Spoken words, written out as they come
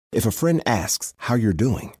If a friend asks how you're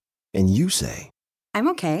doing, and you say, I'm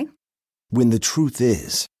okay. When the truth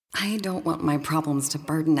is, I don't want my problems to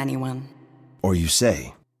burden anyone. Or you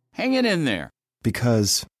say, hang it in there.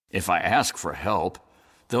 Because if I ask for help,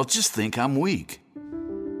 they'll just think I'm weak.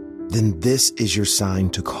 Then this is your sign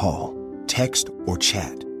to call, text, or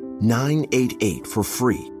chat 988 for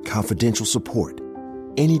free, confidential support.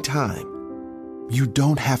 Anytime. You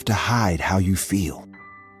don't have to hide how you feel.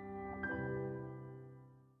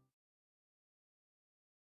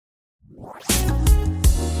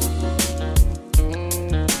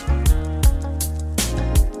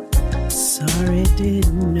 Sorry,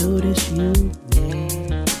 didn't notice you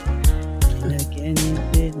there. Like, and you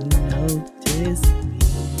didn't notice me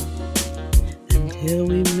until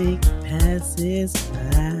we make passes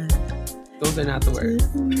by. Those are not the words.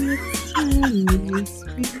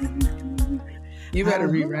 You better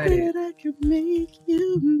rewrite it. I could make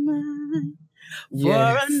you mine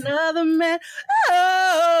Yes. for another man.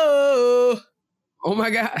 Oh my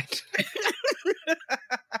God.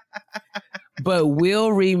 But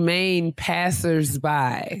will remain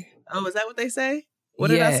passersby. Oh, is that what they say? What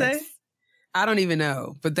did I say? I don't even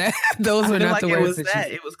know. But those I were feel not like the it words. was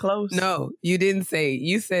that. It was close. No, you didn't say.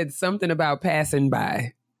 You said something about passing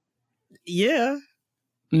by. Yeah.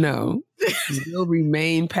 No. Will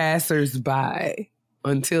remain passersby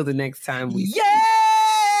until the next time we Yeah.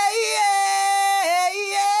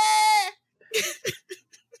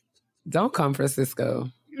 Don't come for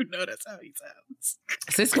Cisco. You know that's how he sounds.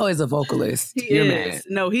 Cisco is a vocalist. You're mad.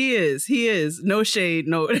 No, he is. He is. No shade.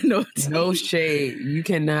 No shade. You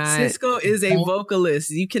cannot. Cisco is a vocalist.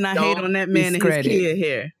 You cannot hate on that man and his kid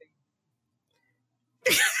here.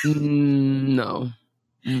 No.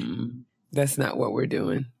 That's not what we're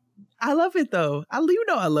doing. I love it though. You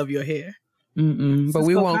know I love your hair. But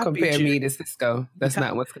we won't compare me to Cisco. That's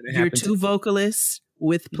not what's going to happen. You're two vocalists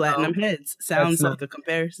with platinum heads. Sounds like a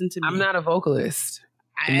comparison to me. I'm not a vocalist.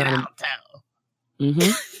 I don't tell.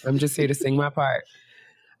 I'm just here to sing my part.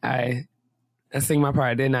 I sing my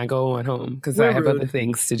part, then I go on home because I have other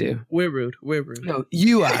things to do. We're rude. No,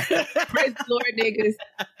 you are. Praise the Lord, niggas.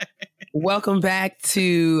 Welcome back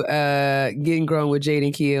to Getting Grown with Jade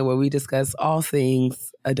and Kia, where we discuss all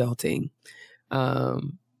things adulting.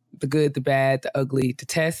 The good, the bad, the ugly, the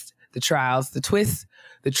tests, the trials, the twists,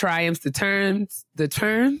 the triumphs, the turns,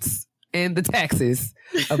 and the taxes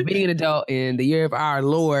of being an adult in the year of our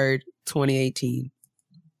Lord, 2018.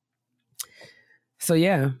 So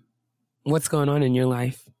yeah, what's going on in your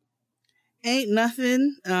life? Ain't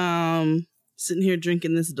nothing. Sitting here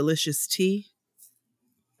drinking this delicious tea.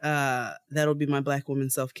 That'll be my Black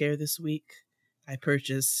woman self-care this week. I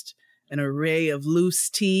purchased an array of loose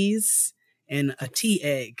teas and a tea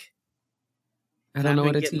egg. I don't know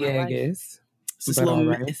what a tea egg is. It's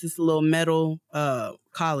this little metal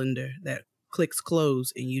colander that clicks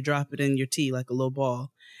close, and you drop it in your tea like a little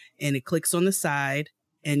ball, and it clicks on the side,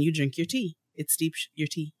 and you drink your tea. It steeps your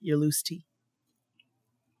tea, your loose tea.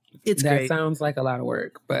 It's great. That sounds like a lot of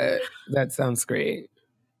work, but that sounds great.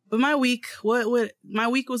 But my week, my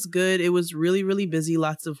week was good. It was really, really busy.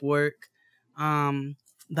 Lots of work.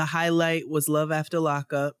 The highlight was Love After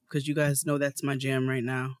Lockup, because you guys know that's my jam right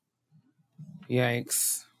now.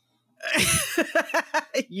 Yikes.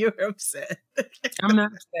 You're upset. I'm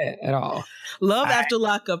not upset at all. Love After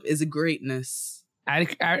Lockup is a greatness. I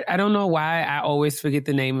don't know why I always forget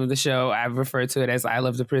the name of the show. I refer to it as I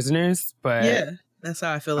Love the Prisoners, but yeah, that's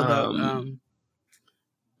how I feel about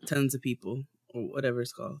Tons of People, or whatever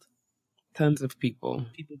it's called. Tons of People.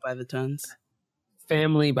 People by the Tons.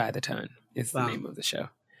 Family by the Ton is the name of the show.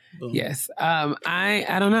 Boom. Yes.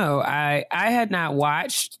 I don't know. I had not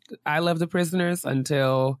watched I Love the Prisoners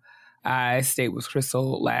until I stayed with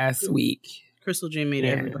Crystal last week. Crystal J made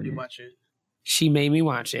everybody watch it. She made me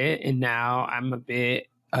watch it, and now I'm a bit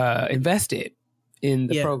invested in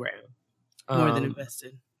the program. More than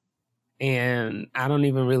invested. And I don't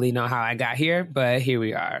even really know how I got here, but here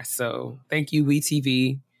we are. So thank you,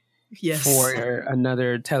 WeTV, for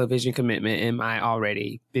another television commitment in my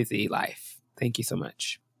already busy life. Thank you so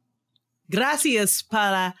much. Gracias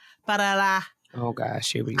para la. Oh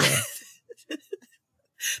gosh, here we go.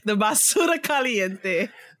 The basura caliente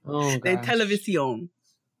de televisión.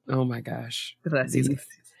 Oh my gosh. Gracias.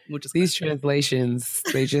 These translations,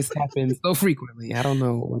 they just happen so frequently. I don't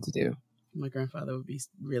know what to do. My grandfather would be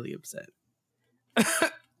really upset.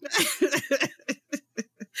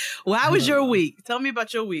 Well, how was your week? Tell me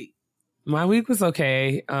about your week. My week was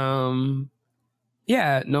okay.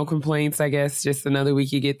 Yeah, no complaints, I guess. Just another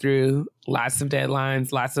week you get through. Lots of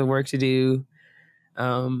deadlines, lots of work to do.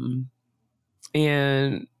 And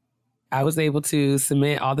I was able to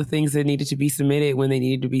submit all the things that needed to be submitted when they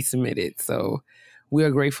needed to be submitted. So we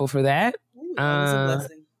are grateful for that. Ooh, that was a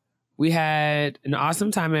blessing. We had an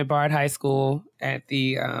awesome time at Bard High School at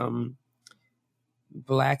the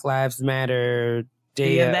Black Lives Matter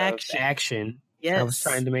Day of Action. Yes. I was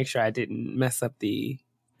trying to make sure I didn't mess up the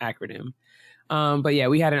acronym. But yeah,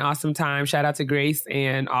 we had an awesome time. Shout out to Grace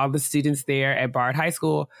and all the students there at Bard High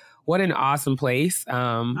School. What an awesome place.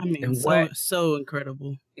 So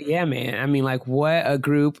incredible. Yeah, man. I mean, like, what a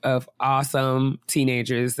group of awesome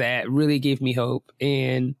teenagers that really give me hope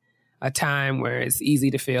in a time where it's easy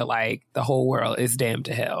to feel like the whole world is damned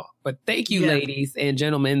to hell. But thank you, ladies and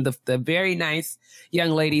gentlemen, the very nice young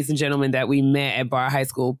ladies and gentlemen that we met at Bard High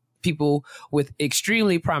School, people with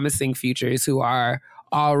extremely promising futures who are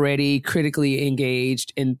already critically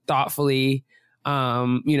engaged and thoughtfully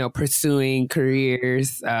pursuing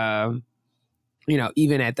careers, even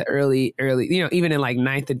at the early, even in like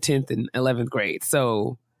 9th and 10th and 11th grade.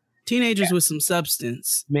 So teenagers with some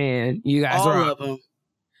substance. Man, you guys all are of them.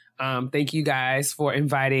 Thank you guys for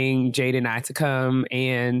inviting Jade and I to come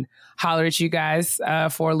and holler at you guys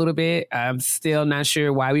for a little bit. I'm still not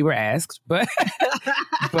sure why we were asked, but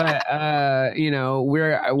we're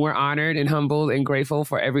honored and humbled and grateful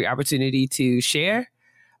for every opportunity to share.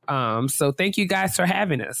 So thank you guys for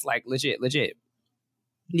having us. Like legit.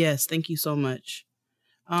 Yes, thank you so much.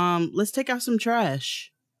 Let's take out some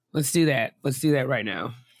trash. Let's do that. Let's do that right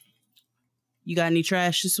now. You got any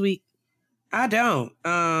trash this week? I don't.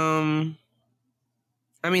 I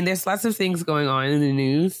mean, there's lots of things going on in the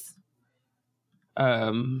news.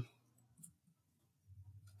 I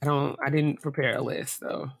didn't prepare a list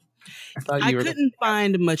though. I couldn't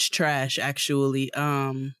find much trash actually.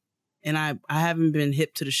 And I haven't been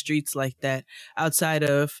hip to the streets like that outside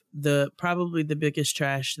of probably the biggest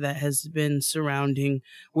trash that has been surrounding.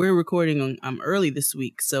 We're recording on early this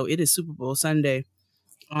week, so it is Super Bowl Sunday.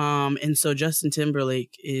 And so Justin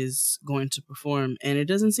Timberlake is going to perform, and it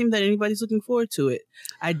doesn't seem that anybody's looking forward to it.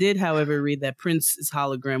 I did, however, read that Prince's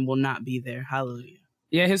hologram will not be there. Hallelujah.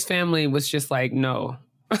 Yeah, his family was just like, no.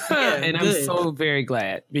 Yeah, and good. I'm so very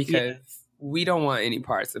glad because we don't want any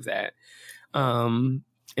parts of that. And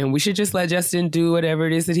we should just let Justin do whatever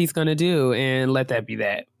it is that he's going to do and let that be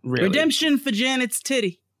that. Really. Redemption for Janet's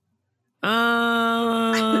titty. Janet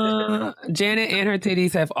and her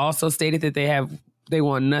titties have also stated that they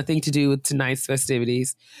want nothing to do with tonight's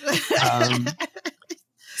festivities.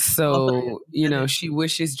 She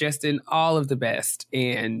wishes Justin all of the best,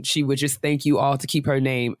 and she would just thank you all to keep her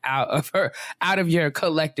name out of your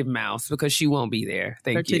collective mouths because she won't be there.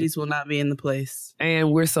 Thank you. Her titties will not be in the place.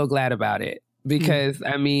 And we're so glad about it because,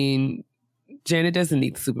 I mean, Janet doesn't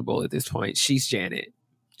need the Super Bowl at this point. She's Janet.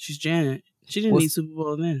 She's Janet. She didn't need Super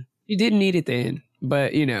Bowl then. She didn't need it then,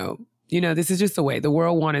 but this is just the way the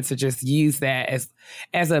world wanted to just use that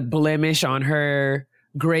as a blemish on her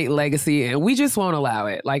great legacy, and we just won't allow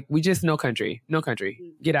it. Like we just no country,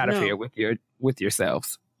 get out of here with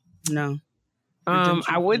yourselves. No.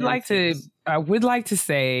 I would like to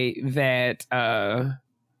say that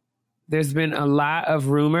there's been a lot of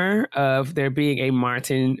rumor of there being a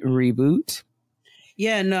Martin reboot.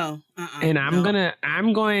 Yeah, no. And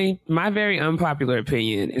my very unpopular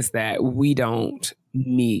opinion is that we don't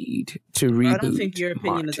need to reboot. I don't think your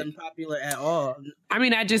opinion Martin. is unpopular at all. I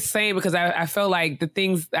mean, I just saying because I feel like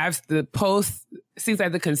the posts, seems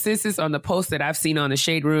like the consensus on the posts that I've seen on the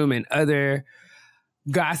Shade Room and other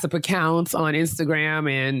gossip accounts on Instagram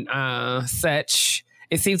and such,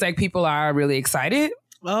 it seems like people are really excited.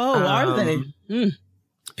 Oh, are they?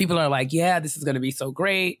 People are like, yeah, this is going to be so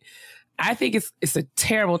great. I think it's a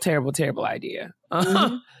terrible, terrible, terrible idea.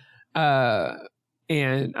 And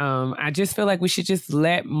I just feel like we should just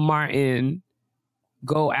let Martin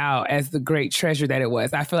go out as the great treasure that it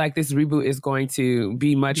was. I feel like this reboot is going to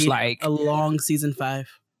be much like a long season 5.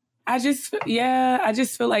 I just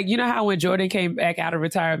feel like, you know how when Jordan came back out of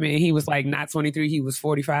retirement, he was like not 23, he was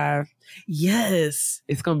 45. Yes.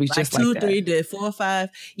 It's going to be like just 2, like that. 3, did 4, 5.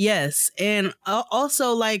 Yes. And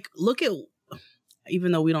also like, look at,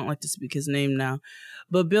 even though we don't like to speak his name now,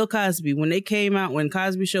 but Bill Cosby, when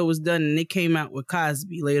Cosby Show was done and they came out with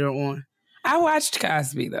Cosby later on. I watched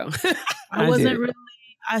Cosby though. I wasn't really,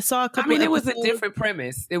 I saw a couple it was a different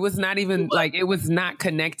premise. It was not even it was not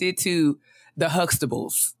connected to the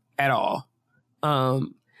Huxtables at all.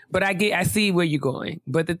 But I see where you're going.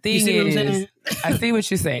 But the thing is, I see what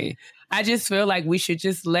you're saying. I just feel like we should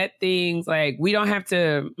just let things we don't have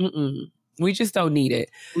to, we just don't need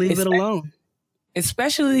it. Leave it alone.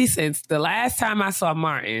 Especially since the last time I saw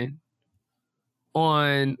Martin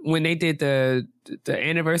when they did the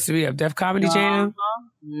anniversary of Def Comedy Jam,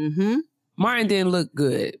 Martin didn't look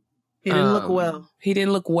good. He didn't look well. He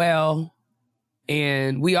didn't look well.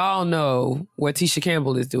 And we all know what Tisha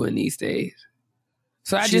Campbell is doing these days.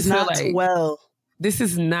 So I She's just feel not like well. this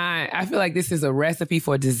is not, I feel like this is a recipe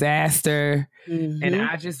for disaster. Mm-hmm. And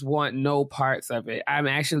I just want no parts of it. I'm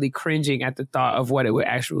actually cringing at the thought of what it would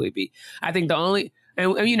actually be. I think the only,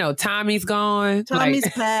 and you know, Tommy's gone. Tommy's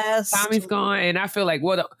passed. Tommy's gone. And I feel like,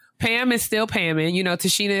 well, Pam is still Pamming. You know,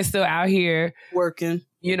 Tashina is still out here working,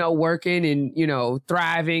 you know, working and, you know,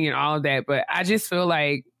 thriving and all of that. But I just feel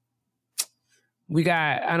like we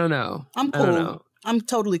got, I don't know. I'm cool. I'm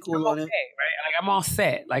totally cool on it. Right? Like I'm all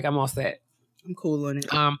set. I'm cool on it.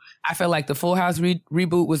 I feel like the Full House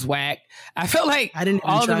reboot was whack. I feel like I didn't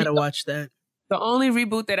even try to watch that. The only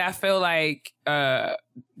reboot that I feel like that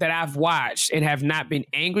I've watched and have not been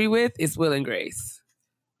angry with is Will and Grace.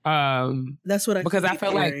 That's what I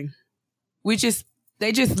felt like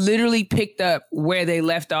they just literally picked up where they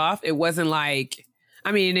left off. It wasn't like,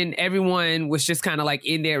 I mean, and everyone was just kind of like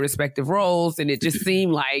in their respective roles, and it just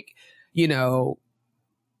seemed like, you know,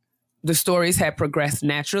 the stories had progressed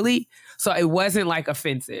naturally. So it wasn't like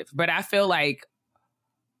offensive. But I feel like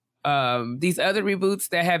these other reboots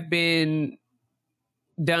that have been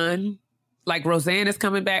done, like Roseanne is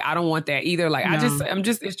coming back. I don't want that either. Like no.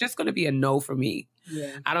 It's just going to be a no for me.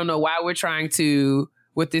 Yeah. I don't know why we're trying to,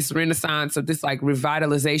 with this renaissance of this like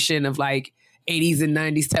revitalization of like 80s and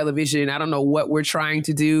 90s television. I don't know what we're trying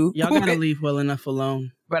to do. Y'all gotta leave well enough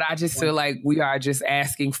alone. But I just feel like we are just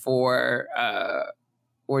asking for,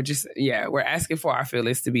 we're asking for our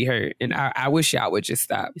feelings to be heard. And I wish y'all would just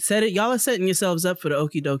stop. Y'all are setting yourselves up for the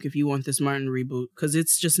okie doke if you want this Martin reboot, because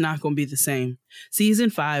it's just not going to be the same. Season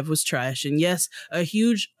 5 was trash. And yes, a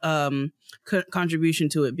huge contribution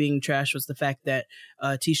to it being trash was the fact that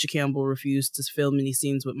Tisha Campbell refused to film any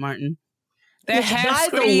scenes with Martin. That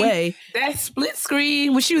that split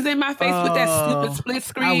screen, when she was in my face with that stupid split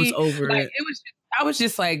screen. I was over it. I was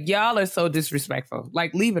just like, y'all are so disrespectful.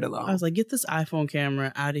 Like, leave it alone. I was like, get this iPhone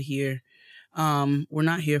camera out of here. We're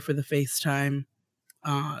not here for the FaceTime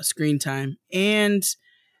screen time. And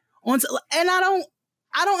I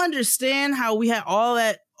don't understand how we had all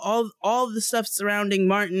the stuff surrounding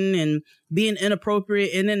Martin and being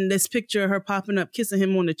inappropriate, and then this picture of her popping up kissing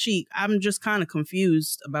him on the cheek. I'm just kind of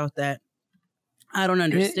confused about that. I don't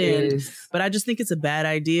understand, but I just think it's a bad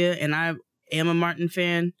idea, and I am a Martin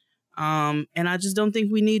fan, and I just don't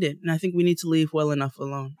think we need it, and I think we need to leave well enough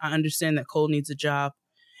alone. I understand that Cole needs a job,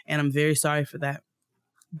 and I'm very sorry for that,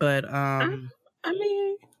 but I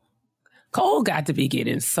mean, Cole got to be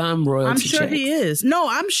getting some royalty I'm sure checks. He is. No,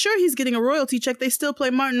 I'm sure he's getting a royalty check. They still play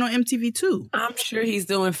Martin on MTV too. I'm sure he's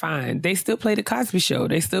doing fine. They still play The Cosby Show.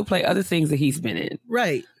 They still play other things that he's been in.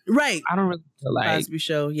 Right. I don't really feel like Cosby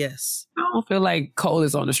Show. Yes. I don't feel like Cole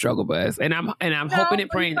is on the struggle bus, and I'm hoping and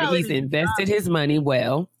praying that he's invested his money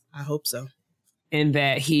well. I hope so, and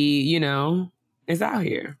that he, you know, is out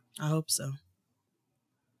here. I hope so.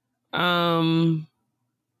 I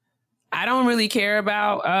don't really care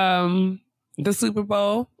about the Super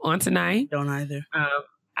Bowl on tonight. Don't either.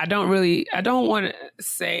 I don't want to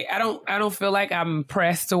say, I don't feel like I'm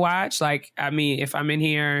pressed to watch. Like, I mean, if I'm in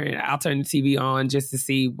here, I'll turn the TV on just to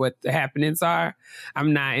see what the happenings are.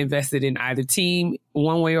 I'm not invested in either team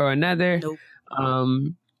one way or another. Nope.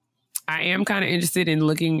 I am kind of interested in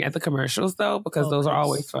looking at the commercials though, because those are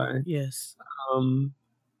always fun. Yes.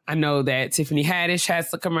 I know that Tiffany Haddish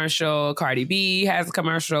has a commercial, Cardi B has a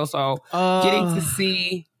commercial. So getting to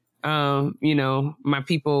see, you know, my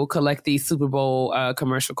people collect these Super Bowl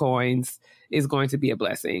commercial coins is going to be a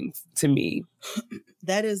blessing to me.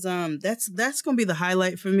 That is, that's going to be the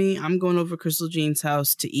highlight for me. I'm going over Crystal Jean's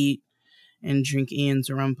house to eat and drink Ian's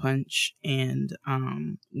rum punch and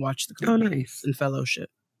watch the commercials and fellowship.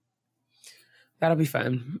 That'll be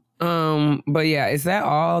fun. But yeah, is that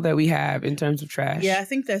all that we have in terms of trash? Yeah, I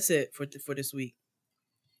think that's it for this week.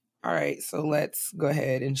 All right, so let's go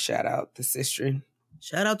ahead and shout out the sister.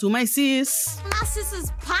 Shout out to my sis. My sis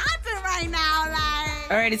is popping right now,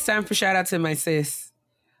 like. All right, it's time for shout out to my sis.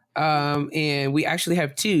 And we actually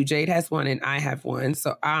have two. Jade has one and I have one.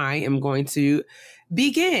 So I am going to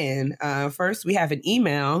begin. First, we have an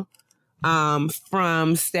email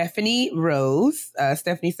from Stephanie Rose.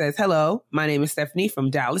 Stephanie says, hello, my name is Stephanie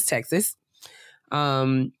from Dallas, Texas.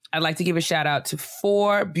 I'd like to give a shout out to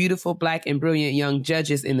 4 beautiful, Black, and brilliant young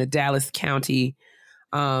judges in Dallas County,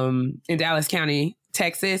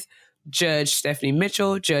 Texas. Judge Stephanie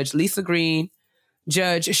Mitchell, Judge Lisa Green,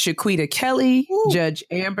 Judge Shaquita Kelly, Judge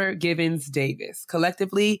Amber Givens Davis.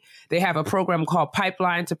 Collectively, they have a program called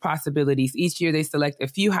Pipeline to Possibilities. Each year, they select a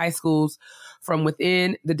few high schools from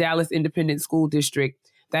within the Dallas Independent School District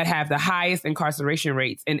that have the highest incarceration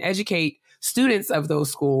rates and educate students of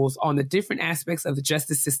those schools on the different aspects of the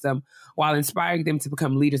justice system while inspiring them to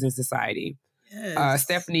become leaders in society. Yes.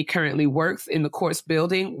 Stephanie currently works in the courts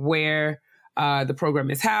building where the program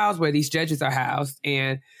is housed, where these judges are housed.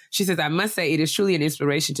 And she says, I must say it is truly an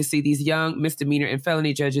inspiration to see these young misdemeanor and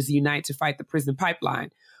felony judges unite to fight the prison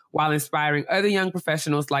pipeline while inspiring other young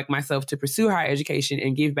professionals like myself to pursue higher education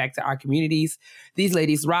and give back to our communities. These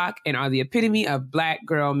ladies rock and are the epitome of Black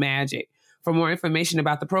girl magic. For more information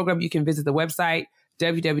about the program, you can visit the website,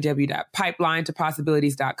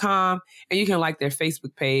 www.pipelinetopossibilities.com. And you can like their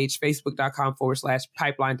Facebook page,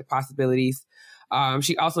 facebook.com/pipelinetopossibilities.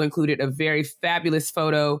 She also included a very fabulous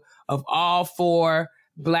photo of all 4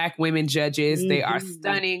 Black women judges. They are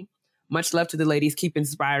stunning. Much love to the ladies. Keep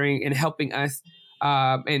inspiring and helping us.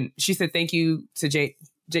 And she said, thank you to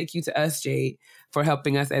JQ to us, Jade, for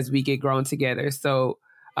helping us as we get grown together. So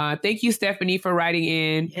thank you, Stephanie, for writing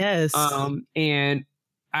in. Yes. And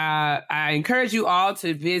I encourage you all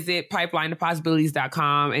to visit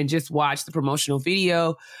pipelinetopossibilities.com and just watch the promotional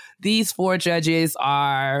video. These 4 judges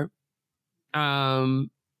are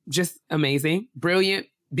just amazing, brilliant,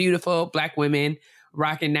 beautiful Black women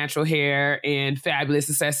rocking natural hair and fabulous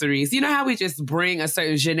accessories. You know how we just bring a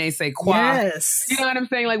certain je ne sais quoi? Yes. You know what I'm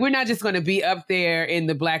saying? Like, we're not just going to be up there in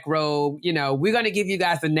the black robe. You know, we're going to give you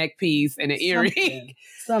guys a neck piece and an earring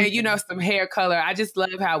and, you know, some hair color. I just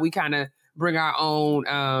love how we kind of bring our own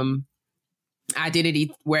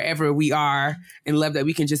identity wherever we are, and love that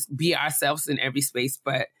we can just be ourselves in every space.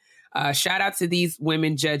 But shout out to these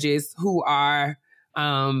women judges who are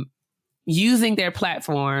using their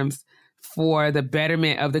platforms for the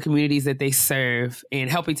betterment of the communities that they serve and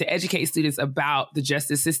helping to educate students about the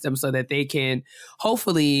justice system so that they can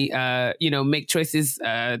hopefully, make choices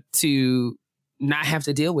to not have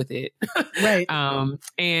to deal with it. Right.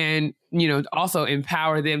 And, also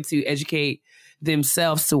empower them to educate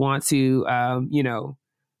themselves to want to,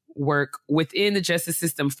 work within the justice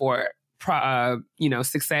system for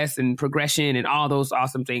success and progression and all those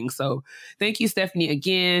awesome things. So thank you, Stephanie,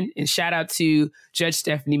 again. And shout out to Judge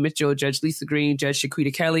Stephanie Mitchell, Judge Lisa Green, Judge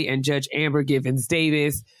Shaquita Kelly, and Judge Amber Givens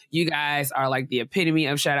Davis. You guys are like the epitome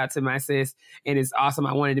of shout out to my sis. And it's awesome.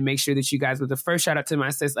 I wanted to make sure that you guys were the first shout out to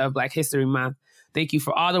my sis of Black History Month. Thank you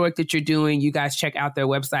for all the work that you're doing. You guys check out their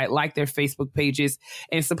website, like their Facebook pages,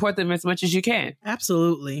 and support them as much as you can.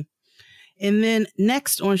 Absolutely. And then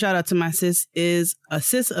next on Shout Out to My Sis is a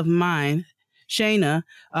sis of mine, Shayna,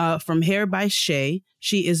 from Hair by Shay.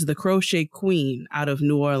 She is the crochet queen out of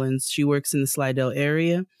New Orleans. She works in the Slidell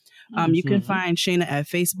area. You can find Shayna at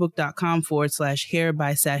facebook.com/hair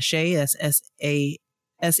by sashay. That's SASHAY.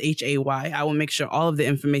 I will make sure all of the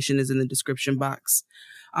information is in the description box.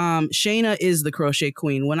 Shayna is the crochet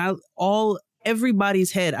queen.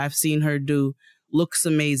 Everybody's head I've seen her do looks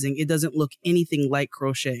amazing. It doesn't look anything like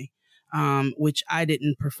crochet. Which I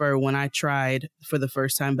didn't prefer when I tried for the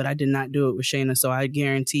first time, but I did not do it with Shayna. So I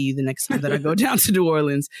guarantee you the next time that I go down to New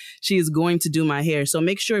Orleans, she is going to do my hair. So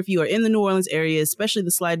make sure if you are in the New Orleans area, especially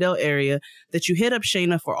the Slidell area, that you hit up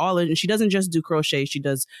Shayna for all of it. And she doesn't just do crochet. She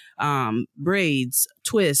does braids,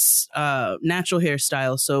 twists, natural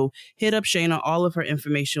hairstyles. So hit up Shayna. All of her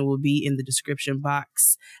information will be in the description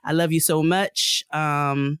box. I love you so much.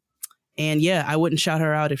 And yeah, I wouldn't shout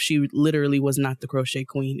her out if she literally was not the crochet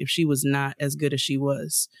queen, if she was not as good as she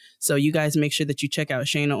was. So you guys make sure that you check out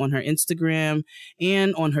Shayna on her Instagram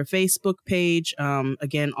and on her Facebook page.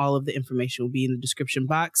 Again, all of the information will be in the description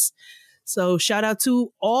box. So shout out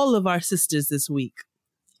to all of our sisters this week.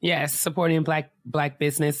 Yes, supporting Black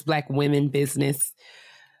business, Black women business,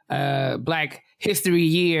 Black History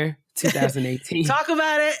Year 2018. Talk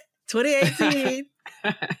about it. 2018.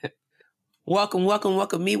 Welcome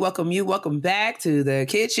me, welcome you, welcome back to the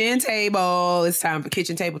kitchen table. It's time for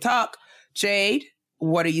Kitchen Table Talk. Jade,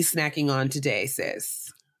 what are you snacking on today,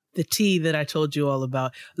 sis? The tea that I told you all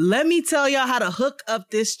about. Let me tell y'all how to hook up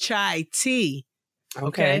this chai tea.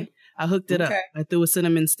 Okay. I hooked it up. I threw a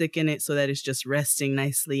cinnamon stick in it so that it's just resting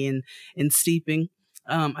nicely and steeping.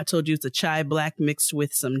 I told you it's a chai black mixed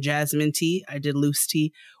with some jasmine tea. I did loose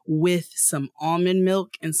tea with some almond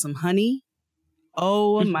milk and some honey.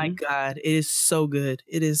 Oh my God. It is so good.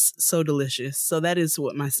 It is so delicious. So that is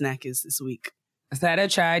what my snack is this week. Is that a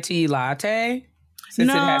chai tea latte?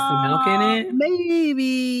 Since it has some milk in it?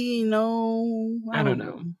 Maybe. No. I don't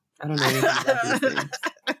know. I don't know anything about these things.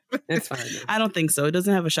 It's fine. I don't think so. It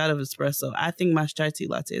doesn't have a shot of espresso. I think my chai tea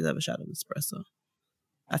lattes have a shot of espresso.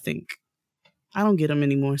 I think. I don't get them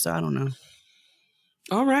anymore, so I don't know.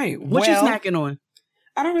 All right. What you snacking on?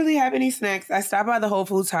 I don't really have any snacks. I stopped by the Whole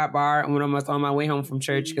Foods Hot Bar when I was on my way home from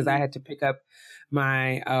church because I had to pick up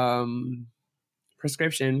my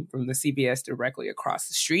prescription from the CVS directly across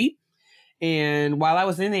the street. And while I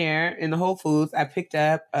was in there in the Whole Foods, I picked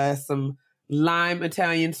up some lime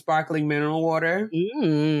Italian sparkling mineral water.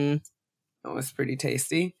 That was pretty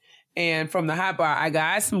tasty. And from the hot bar, I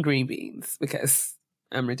got some green beans because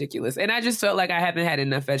I'm ridiculous. And I just felt like I haven't had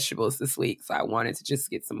enough vegetables this week. So I wanted to just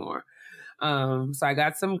get some more. So I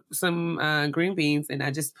got some green beans and I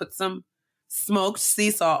just put some smoked sea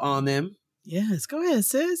salt on them. Yes, go ahead,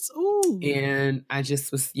 sis. Ooh. And I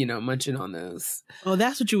just was, munching on those. Oh,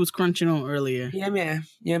 that's what you was crunching on earlier. Yeah,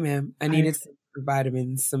 ma'am. I needed some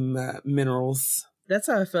vitamins, some minerals. That's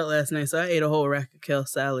how I felt last night. So I ate a whole rack of kale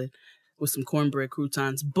salad with some cornbread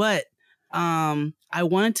croutons. But I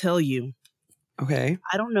want to tell you. Okay.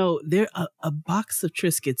 I don't know. A box of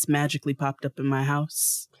Triscuits magically popped up in my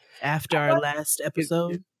house after our last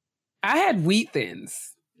episode. I had Wheat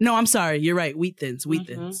Thins. No, I'm sorry. You're right. Wheat Thins.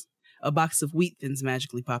 A box of Wheat Thins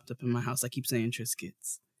magically popped up in my house. I keep saying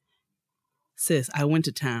Triscuits. Sis, I went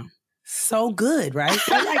to town. So good, right?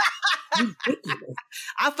 Ridiculous.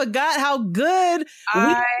 I forgot how good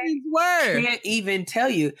Wheat Thins were. I can't even tell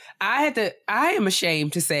you. I am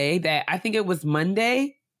ashamed to say that I think it was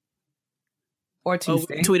Monday or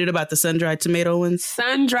Tuesday. Tweeted about the sun-dried tomato ones?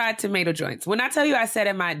 Sun-dried tomato joints. When I tell you I sat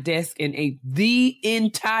at my desk and ate the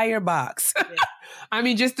entire box. Yeah. I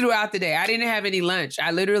mean, just throughout the day. I didn't have any lunch.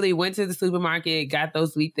 I literally went to the supermarket, got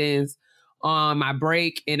those Wheat Thins on my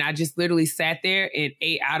break, and I just literally sat there and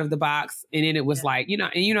ate out of the box. And then it was like,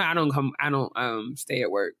 I don't stay at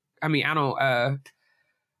work. I mean, I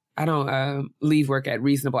don't leave work at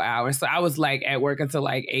reasonable hours. So I was like at work until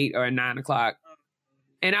like 8 or 9 o'clock.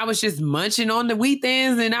 And I was just munching on the Wheat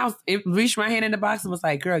Thins, and I reached my hand in the box and was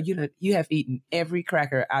like, girl, you have eaten every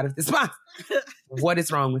cracker out of this box. What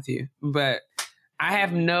is wrong with you? But I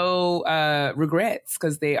have no regrets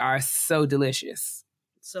because they are so delicious.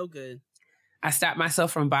 So good. I stopped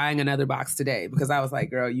myself from buying another box today because I was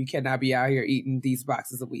like, girl, you cannot be out here eating these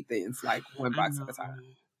boxes of Wheat Thins, like one box at a time.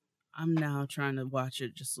 I'm now trying to watch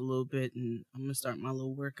it just a little bit, and I'm going to start my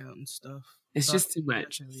little workout and stuff. It's just too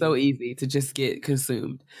much. So easy to just get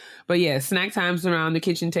consumed. But yeah, snack times around the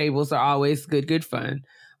kitchen tables are always good fun.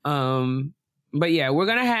 But yeah, we're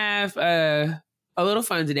going to have a little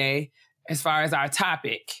fun today as far as our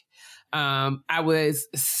topic. I was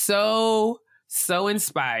so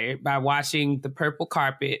inspired by watching the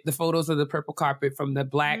photos of the purple carpet from the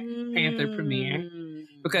Black Panther premiere,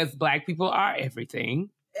 because Black people are everything.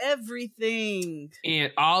 Everything.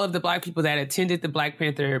 And all of the Black people that attended the Black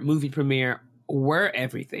Panther movie premiere were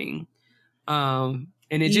everything. And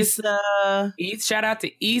it Issa. Shout out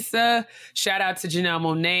to Issa. Shout out to Janelle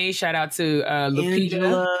Monáe. Shout out to Lupita.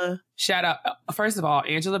 Angela. Shout out, first of all,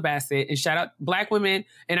 Angela Bassett. And shout out Black women.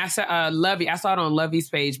 And I saw Lovey. I saw it on Lovey's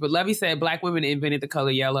page, but Lovey said Black women invented the color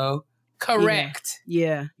yellow. Correct.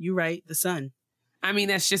 Yeah, you're right. The sun. I mean,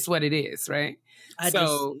 that's just what it is, right?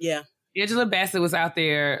 Yeah. Angela Bassett was out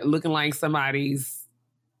there looking like somebody's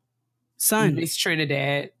son. Miss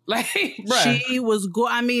Trinidad. Like, bruh. She was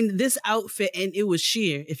this outfit, and it was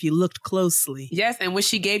sheer if you looked closely. Yes, and when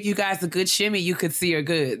she gave you guys a good shimmy, you could see her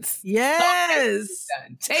goods. Yes.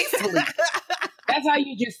 Tastefully. That's how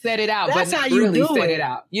you just set it out. That's but how you really do set it. it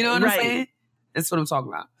out. You know what I'm saying? That's what I'm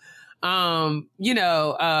talking about.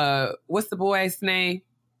 What's the boy's name?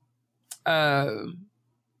 Chadwick.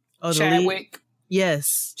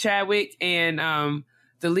 Yes. Chadwick and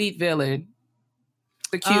the lead villain,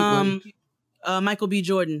 the cute one. Michael B.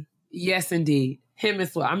 Jordan. Yes, indeed. Him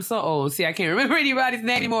as well. I'm so old. See, I can't remember anybody's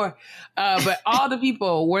name anymore. But all the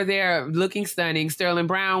people were there looking stunning. Sterling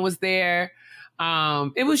Brown was there.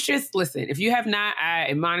 It was just, listen, if you have not, I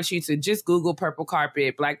admonish you to just Google Purple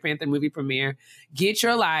Carpet, Black Panther movie premiere. Get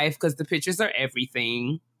your life, because the pictures are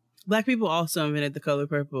everything. Black people also invented the color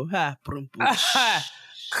purple.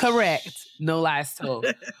 Correct. No lies told.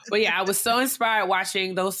 But yeah, I was so inspired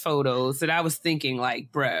watching those photos that I was thinking, like,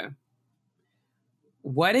 bruh,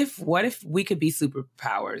 what if we could be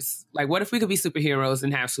superpowers? Like, what if we could be superheroes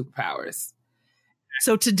and have superpowers?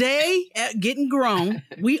 So today at Getting Grown,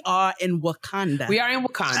 we are in Wakanda. We are in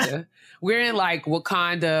Wakanda. We're in like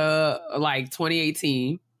Wakanda, like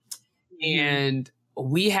 2018. And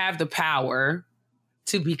we have the power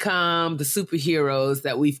to become the superheroes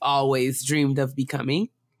that we've always dreamed of becoming.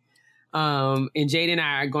 And Jade and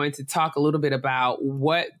I are going to talk a little bit about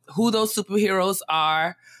who those superheroes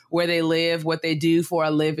are, where they live, what they do for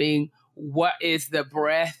a living, what is the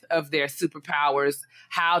breadth of their superpowers,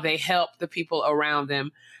 how they help the people around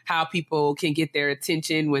them, how people can get their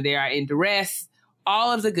attention when they are in duress,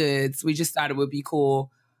 all of the goods. We just thought it would be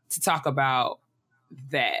cool to talk about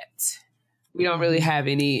that. We don't really have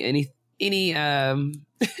any we don't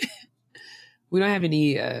have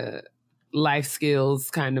any life skills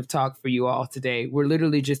kind of talk for you all today. We're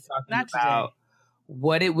literally just talking about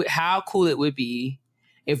how cool it would be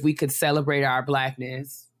if we could celebrate our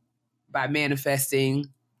Blackness by manifesting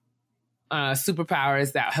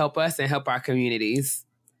superpowers that help us and help our communities.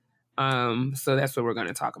 So that's what we're going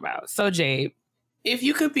to talk about. So Jade, if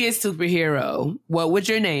you could be a superhero, what would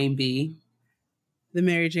your name be? The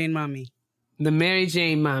Mary Jane Mommy. The Mary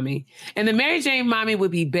Jane Mommy. And the Mary Jane Mommy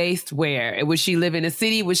would be based where? Would she live in a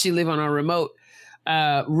city? Would she live on a remote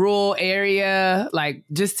rural area? Like,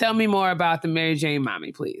 just tell me more about the Mary Jane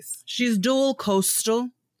Mommy, please. She's dual coastal,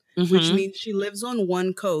 which means she lives on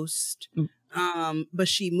one coast, but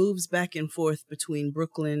she moves back and forth between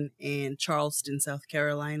Brooklyn and Charleston, South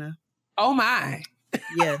Carolina. Oh, my.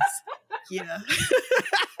 Yes. Yeah.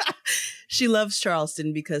 She loves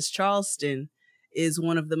Charleston because Charleston is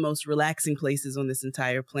one of the most relaxing places on this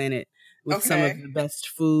entire planet, with some of the best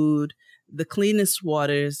food, the cleanest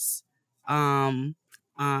waters, and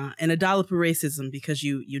 $1 per racism, because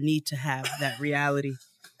you need to have that reality.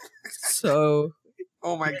 So,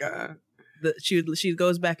 oh my God, she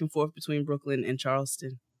goes back and forth between Brooklyn and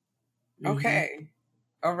Charleston. Okay,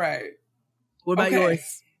 all right. What about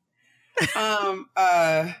yours?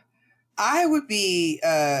 I would be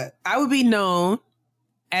known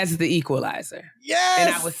as the Equalizer. Yes.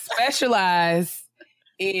 And I would specialize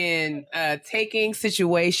in taking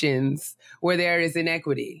situations where there is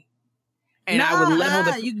inequity. And I would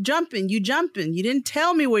level you jumping. You didn't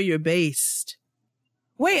tell me where you're based.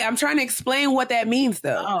 Wait, I'm trying to explain what that means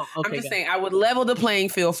though. Oh, okay. I'm just saying I would level the playing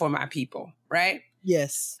field for my people, right?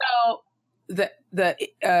 Yes. So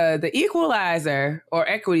the Equalizer or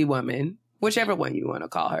Equity Woman, whichever one you want to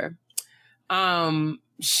call her,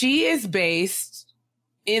 she is based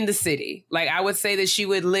in the city. Like, I would say that she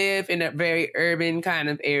would live in a very urban kind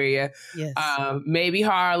of area. Yes. Maybe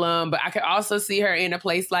Harlem, but I could also see her in a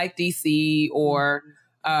place like DC or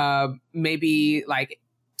maybe like,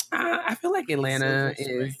 I feel like Atlanta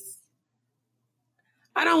is,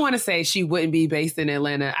 I don't want to say she wouldn't be based in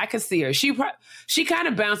Atlanta. I could see her. She kind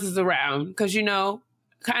of bounces around because,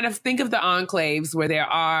 kind of think of the enclaves where there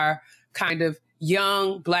are kind of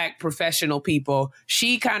young Black professional people.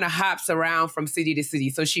 She kind of hops around from city to city.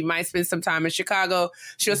 So she might spend some time in Chicago.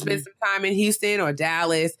 She'll spend some time in Houston or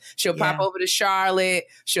Dallas. She'll pop over to Charlotte.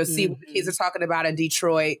 She'll see what the kids are talking about in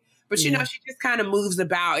Detroit. But, she just kind of moves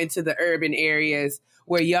about into the urban areas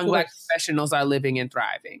where young Black professionals are living and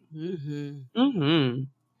thriving.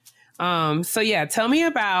 So, yeah, tell me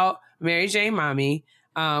about Mary Jane Mommy.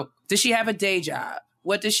 Does she have a day job?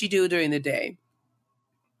 What does she do during the day?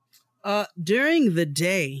 During the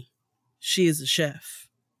day, she is a chef.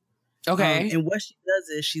 Okay. And what she does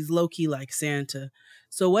is she's low-key like Santa.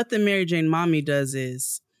 So what the Mary Jane Mommy does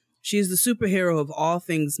is she's the superhero of all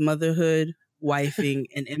things motherhood, wifing,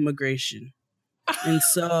 and immigration. And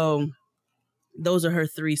so those are her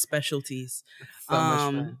 3 specialties. So much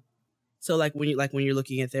fun. So when you're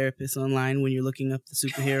looking at therapists online, when you're looking up the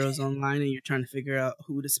superheroes online and you're trying to figure out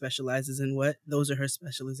who specializes in what, those are her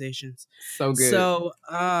specializations. So good. So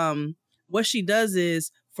what she does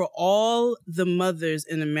is, for all the mothers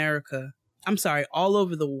in America, all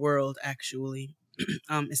over the world, actually,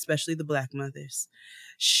 especially the Black mothers,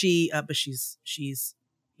 but she's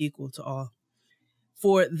equal to all.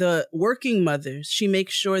 For the working mothers, she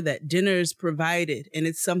makes sure that dinner is provided and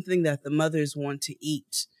it's something that the mothers want to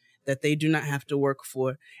eat, that they do not have to work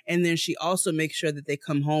for. And then she also makes sure that they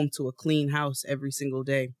come home to a clean house every single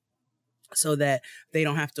day so that they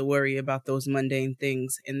don't have to worry about those mundane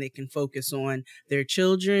things and they can focus on their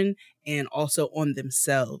children and also on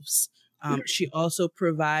themselves. She also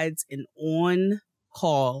provides an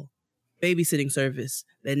on-call babysitting service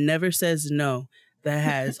that never says no, that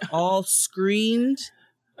has all screened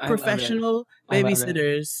professional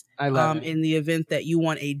babysitters in the event that you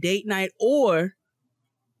want a date night or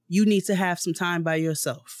you need to have some time by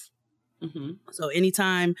yourself. So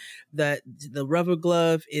anytime that the rubber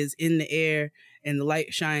glove is in the air and the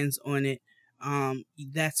light shines on it,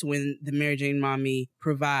 that's when the Mary Jane Mommy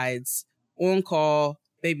provides on-call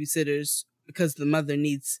babysitters because the mother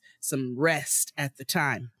needs some rest at the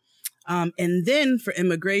time. And then for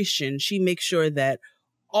immigration, she makes sure that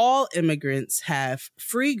all immigrants have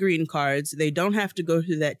free green cards. They don't have to go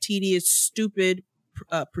through that tedious, stupid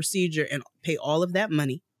procedure and pay all of that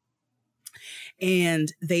money.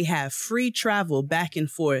 And they have free travel back and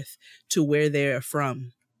forth to where they're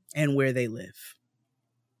from and where they live.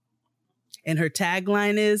 And her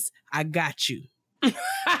tagline is, "I got you."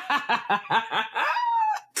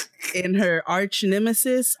 And her arch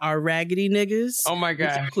nemesis are raggedy niggas. Oh my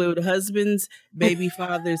God. Which include husbands, baby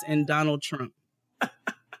fathers, and Donald Trump.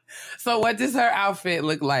 So what does her outfit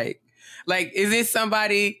look like? Like, is this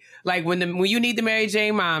somebody like when you need the Mary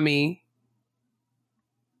Jane mommy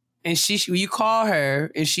and you call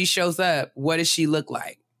her and she shows up, what does she look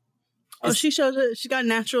like? Oh, she shows up. She got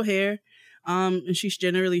natural hair. And she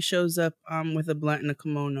generally shows up with a blunt and a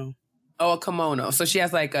kimono. Oh, a kimono. So she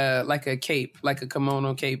has like a cape, like a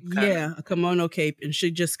kimono cape. Yeah, a kimono cape, and she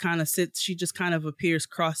just kind of sits. She just kind of appears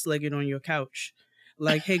cross-legged on your couch,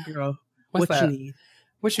 like, "Hey, girl, what you need?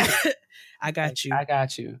 What you? I got you. I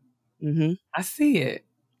got you. Mm-hmm. I see it.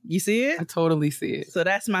 You see it? I totally see it. So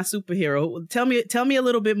that's my superhero. Tell me a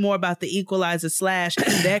little bit more about the Equalizer /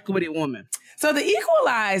 the Equity Woman. So the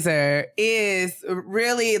Equalizer is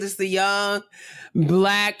really just a young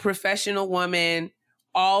Black professional woman,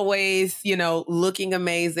 always, looking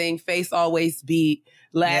amazing, face always beat,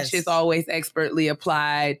 lashes always expertly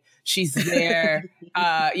applied. She's there,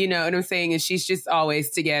 you know what I'm saying? And she's just always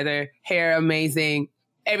together, hair amazing,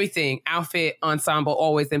 everything, outfit, ensemble,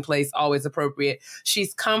 always in place, always appropriate.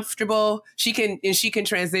 She's comfortable. She can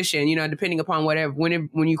transition, depending upon whatever,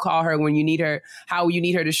 when you call her, when you need her, how you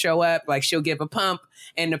need her to show up. Like, she'll give a pump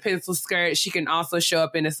and a pencil skirt. She can also show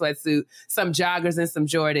up in a sweatsuit, some joggers and some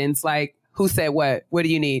Jordans. Like, who said what? What do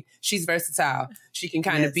you need? She's versatile. She can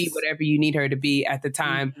kind of be whatever you need her to be at the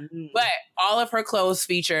time. Mm-hmm. But all of her clothes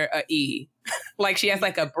feature a E. Like, she has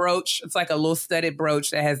like a brooch. It's like a little studded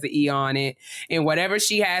brooch that has the E on it. And whatever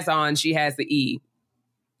she has on, she has the E.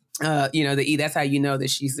 The E, that's how you know that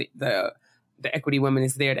she's the Equity Woman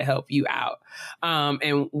is there to help you out.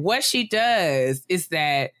 And what she does is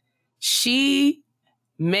that she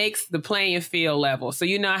makes the playing field level. So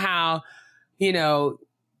you know how, we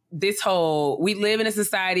live in a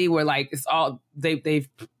society where, like, it's all, they've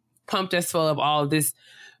pumped us full of all of this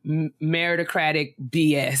meritocratic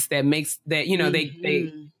BS that makes that,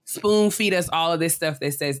 they spoon feed us all of this stuff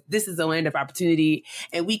that says this is a land of opportunity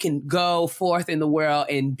and we can go forth in the world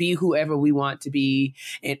and be whoever we want to be.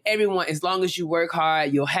 And everyone, as long as you work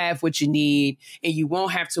hard, you'll have what you need and you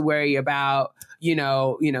won't have to worry about,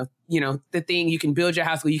 the thing. You can build your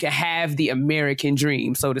house where you can have the American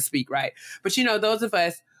dream, so to speak, right? But, those of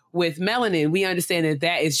us with melanin, we understand that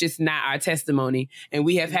that is just not our testimony. And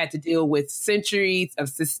we have had to deal with centuries of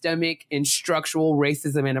systemic and structural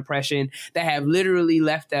racism and oppression that have literally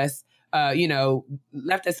left us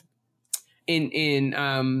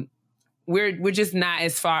in we're just not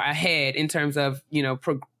as far ahead in terms of,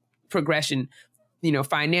 progression,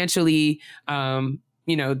 financially,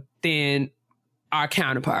 than our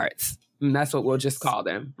counterparts. And that's what we'll just call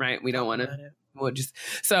them, right? We don't want to,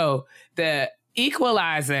 so the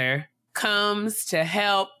Equalizer comes to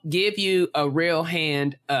help give you a real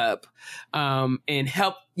hand up, and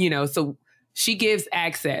help, so she gives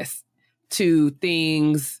access to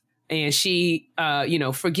things and she,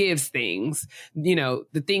 forgives things,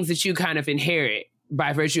 the things that you kind of inherit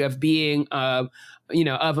by virtue of being, of a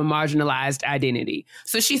marginalized identity.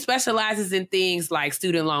 So she specializes in things like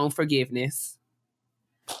student loan forgiveness,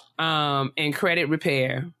 and credit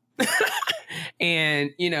repair.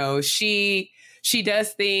 And, she does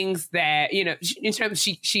things that, in terms,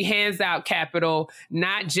 she hands out capital,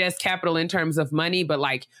 not just capital in terms of money, but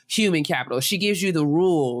like human capital. She gives you the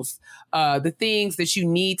rules, the things that you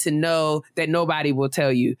need to know that nobody will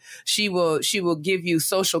tell you. She will give you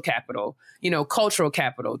social capital, cultural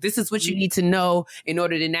capital. This is what you need to know in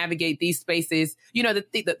order to navigate these spaces.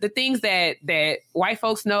 The things that white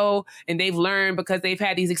folks know and they've learned because they've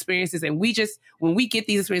had these experiences. And when we get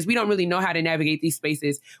these experiences, we don't really know how to navigate these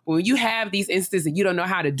spaces. When you have these instances and you don't know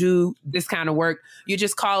how to do this kind of work, you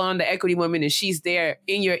just call on the Equity Woman and she's there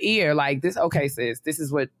in your ear like this. Okay, sis, this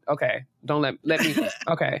is what, okay. Don't let me,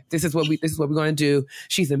 okay. This is what we're going to do.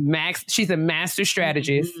 She's a master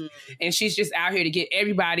strategist, and she's just out here to get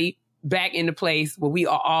everybody back into place where we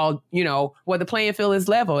are all, where the playing field is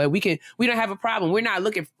level and we don't have a problem. We're not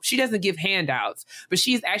looking, she doesn't give handouts, but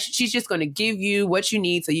she's just going to give you what you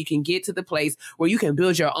need so you can get to the place where you can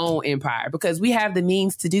build your own empire, because we have the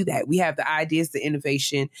means to do that. We have the ideas, the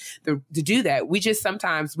innovation to do that.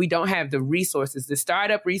 Sometimes we don't have the resources, the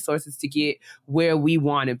startup resources to get where we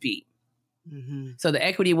want to be. Mm-hmm. So the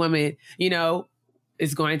Equity Woman,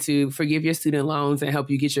 is going to forgive your student loans and help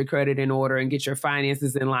you get your credit in order and get your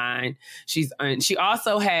finances in line. She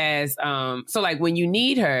also has, so like when you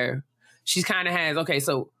need her, she kind of has, okay,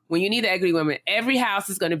 so when you need the Equity Woman, every house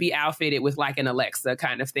is going to be outfitted with like an Alexa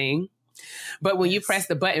kind of thing. But when you press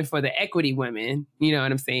the button for the Equity Women, you know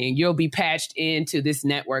what I'm saying? You'll be patched into this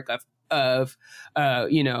network of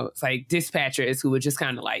it's like dispatchers who would just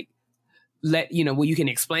kind of like where you can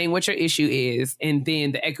explain what your issue is. And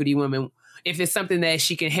then the Equity Woman, if it's something that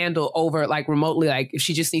she can handle over like remotely, like if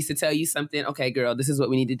she just needs to tell you something, okay, girl, this is what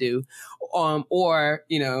we need to do. Or,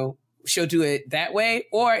 she'll do it that way.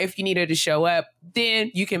 Or if you need her to show up,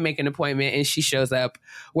 then you can make an appointment and she shows up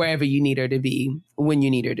wherever you need her to be when you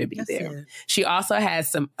need her to be there. She also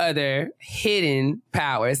has some other hidden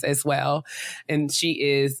powers as well. And she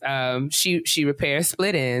is, she repairs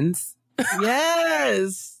split ends.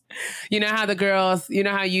 Yes. You know how the girls, you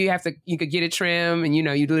know how you could get a trim and, you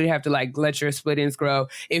know, you literally have to like let your split ends grow.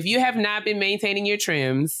 If you have not been maintaining your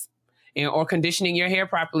trims, or conditioning your hair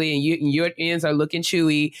properly and your ends are looking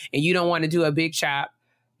chewy and you don't want to do a big chop,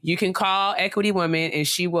 you can call Equity Woman and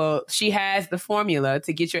she has the formula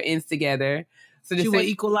to get your ends together. So she will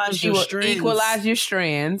equalize your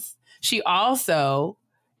strands. She also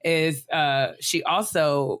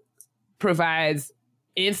provides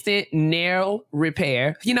instant nail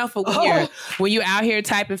repair. You know, for when you're out here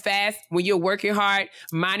typing fast, when you're working hard,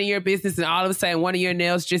 minding your business, and all of a sudden one of your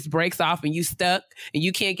nails just breaks off and you stuck and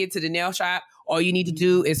you can't get to the nail shop. All you need to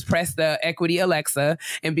do is press the Equity Alexa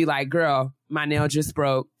and be like, girl, my nail just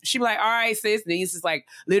broke. She'd be like, all right, sis. And it's just like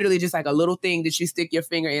literally just like a little thing that you stick your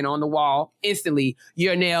finger in on the wall. Instantly,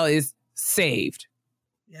 your nail is saved.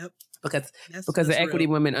 Yep. Because the Equity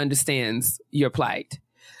Woman understands your plight.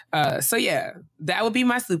 So yeah, that would be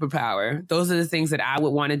my superpower. Those are the things that I would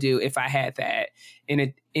want to do if I had that.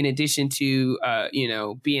 In addition to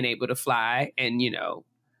being able to fly and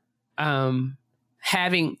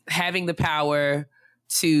having the power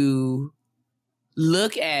to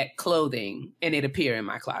look at clothing and it appear in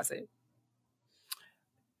my closet.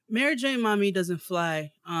 Mary Jane Mommy doesn't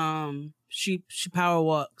fly. She power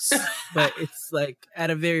walks, but it's like at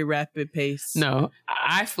a very rapid pace. No,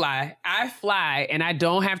 I fly, and I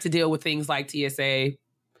don't have to deal with things like TSA.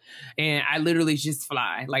 And I literally just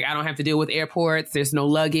fly. Like, I don't have to deal with airports. There's no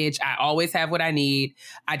luggage. I always have what I need.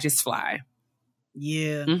 I just fly.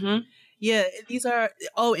 Yeah. Mm-hmm. Yeah, these are...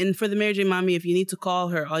 Oh, and for the Mary Jane Mommy, if you need to call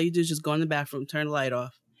her, all you do is just go in the bathroom, turn the light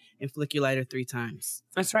off, and flick your lighter 3 times.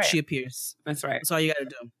 That's right. She appears. That's right. That's all you got to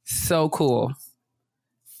do. So cool.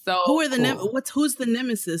 So who's the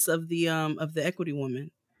nemesis of the Equity Woman?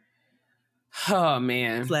 Oh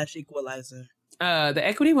man. / equalizer. The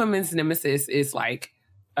Equity Woman's nemesis is like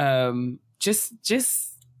just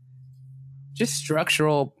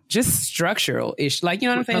structural ish. Like, you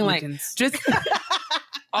know what I'm saying? Like just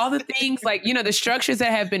all the things, like, you know, the structures that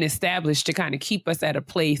have been established to kind of keep us at a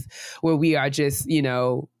place where we are just, you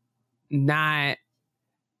know, not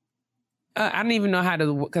I don't even know how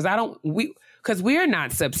to, because we're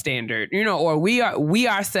not substandard, you know, or we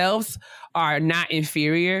ourselves are not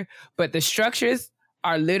inferior, but the structures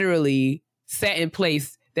are literally set in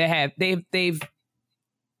place that they've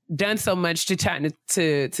done so much to try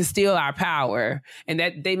to steal our power, and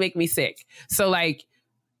that they make me sick. So like,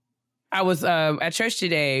 I was at church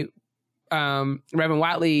today, Reverend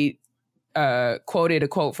Watley quoted a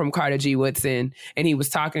quote from Carter G. Woodson, and he was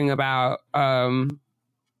talking about how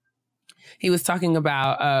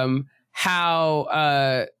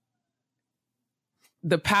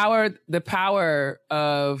the power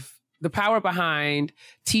behind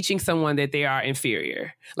teaching someone that they are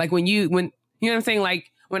inferior. Like when you know what I'm saying?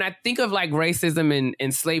 Like when I think of like racism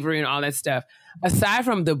and slavery and all that stuff, aside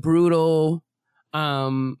from the brutal,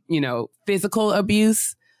 physical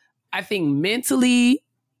abuse, I think mentally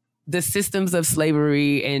the systems of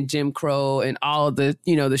slavery and Jim Crow and all of the,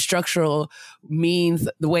 you know, the structural means,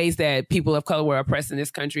 the ways that people of color were oppressed in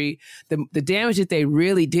this country, the damage that they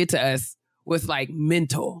really did to us was like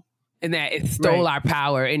mental, and that it stole our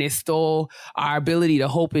power and it stole our ability to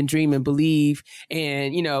hope and dream and believe.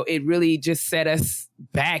 And, you know, it really just set us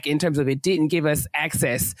back in terms of it didn't give us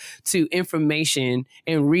access to information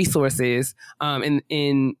and resources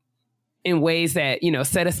in ways that, you know,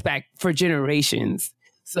 set us back for generations.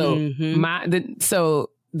 So I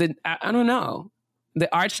don't know.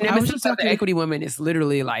 The arch nemesis of the Equity Woman is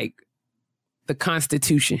literally like the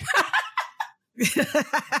Constitution.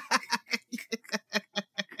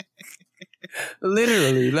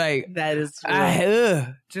 Literally, like that is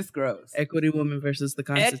just gross. Equity Woman versus the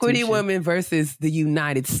Constitution. Equity Woman versus the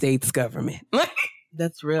United States government.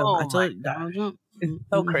 That's real. Oh, I told you, Donald Trump. It's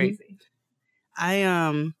so crazy.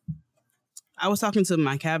 I was talking to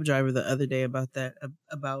my cab driver the other day about that,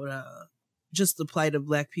 about just the plight of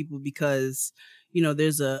Black people, because, you know,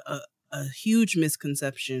 there's a huge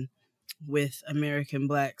misconception with American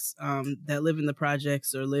Blacks that live in the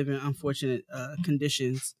projects or live in unfortunate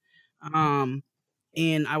conditions. And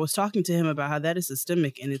I was talking to him about how that is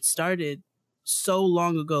systemic, and it started so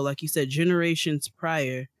long ago, like you said, generations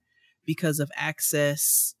prior, because of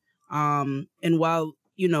access. And while,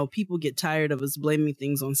 you know, people get tired of us blaming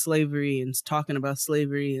things on slavery and talking about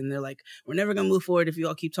slavery, and they're like, we're never going to move forward if you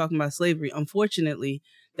all keep talking about slavery. Unfortunately,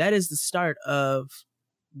 that is the start of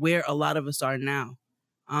where a lot of us are now.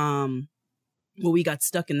 Well, we got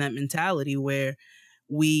stuck in that mentality where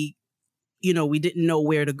we didn't know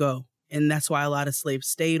where to go. And that's why a lot of slaves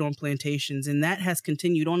stayed on plantations. And that has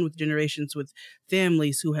continued on with generations, with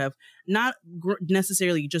families who have not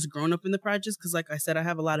necessarily just grown up in the projects. Because like I said, I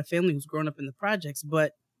have a lot of family who's grown up in the projects,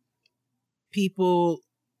 but people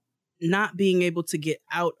not being able to get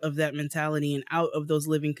out of that mentality and out of those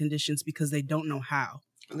living conditions because they don't know how.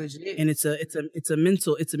 Legit. And it's a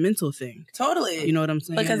mental thing. Totally. You know what I'm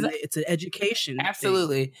saying? Because it's an education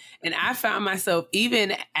absolutely thing. And I found myself,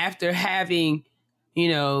 even after having,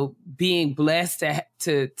 being blessed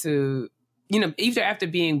to even after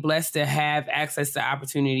being blessed to have access to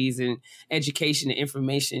opportunities and education and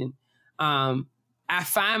information, I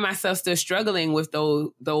find myself still struggling with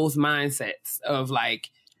those mindsets of like,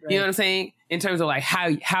 right. You know what I'm saying? In terms of like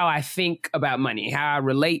how I think about money, how I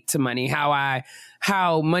relate to money,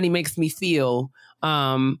 how money makes me feel.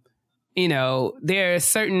 There are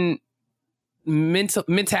certain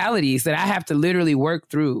mentalities that I have to literally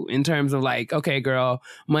work through in terms of like, okay, girl,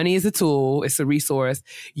 money is a tool. It's a resource.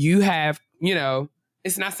 You have,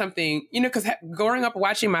 it's not something, because growing up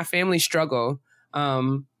watching my family struggle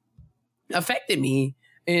affected me.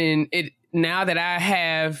 And now that I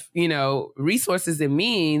have, resources and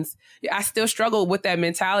means, I still struggle with that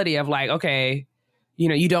mentality of like, okay,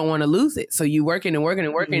 you don't want to lose it. So you working and working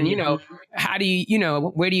and working, Mm-hmm. How do you,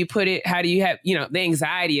 where do you put it? How do you have, the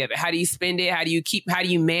anxiety of it? How do you spend it? How do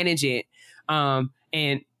you manage it?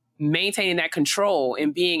 And maintaining that control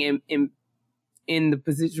and being in the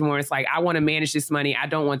position where it's like, I want to manage this money. I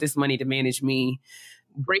don't want this money to manage me.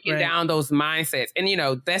 Breaking down those mindsets. And,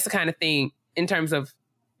 that's the kind of thing in terms of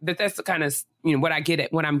that's the kind of, what I'm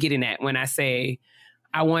getting at when I say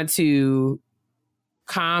I want to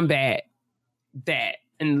combat that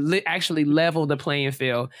and actually level the playing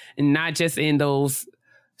field, and not just in those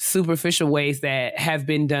superficial ways that have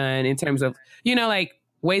been done in terms of, like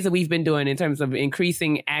ways that we've been doing in terms of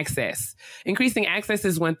increasing access. Increasing access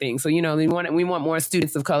is one thing. So, we want more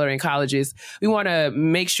students of color in colleges. We want to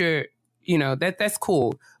make sure, that's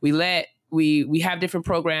cool. We have different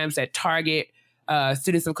programs that target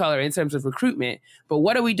students of color in terms of recruitment. But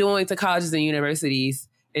what are we doing to colleges and universities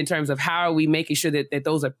in terms of how are we making sure that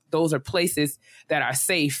those are places that are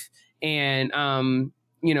safe and,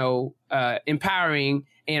 empowering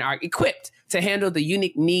and are equipped to handle the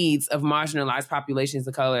unique needs of marginalized populations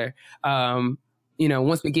of color.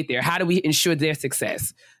 Once we get there, how do we ensure their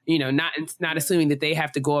success? Not assuming that they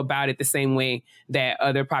have to go about it the same way that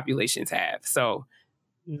other populations have. So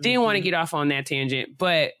didn't want to get off on that tangent,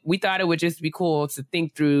 but we thought it would just be cool to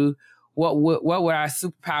think through what would our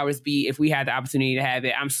superpowers be if we had the opportunity to have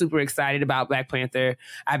it. I'm super excited about Black Panther.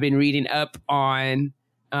 I've been reading up on,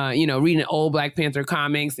 reading old Black Panther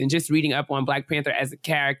comics and just reading up on Black Panther as a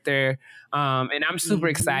character. And I'm super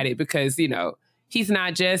excited because, he's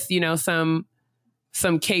not just,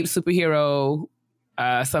 some cape superhero,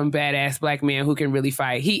 some badass Black man who can really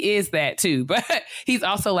fight. He is that too, but he's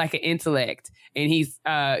also like an intellect, and he's,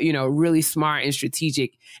 really smart and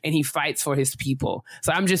strategic, and he fights for his people.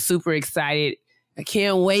 So I'm just super excited. I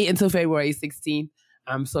can't wait until February 16th.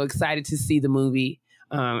 I'm so excited to see the movie.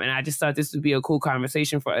 And I just thought this would be a cool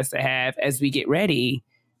conversation for us to have as we get ready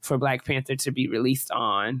for Black Panther to be released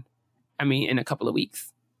in a couple of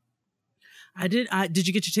weeks. Did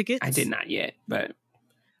you get your tickets? I did not yet, but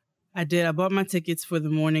I did. I bought my tickets for the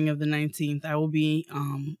morning of the 19th. I will be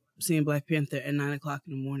seeing Black Panther at 9:00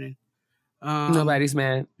 in the morning. Nobody's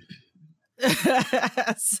mad.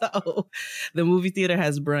 So the movie theater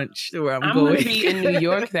has brunch where I'm going to be in New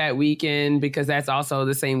York that weekend because that's also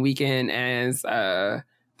the same weekend as the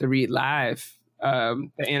Read Live, the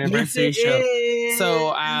anniversary show.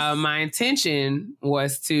 So my intention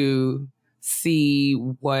was to see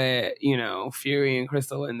what Fury and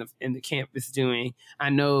Crystal in the camp is doing. I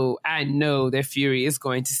know that Fury is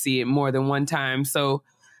going to see it more than one time. So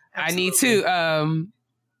absolutely.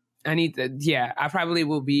 I probably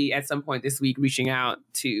will be at some point this week reaching out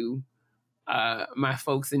to my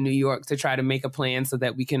folks in New York to try to make a plan so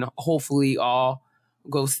that we can hopefully all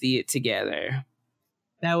go see it together.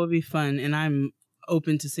 That would be fun. And I'm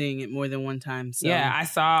open to seeing it more than one time. So. Yeah, I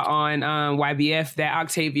saw on YBF that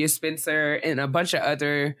Octavia Spencer and a bunch of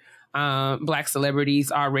other Black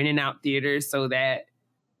celebrities are renting out theaters so that,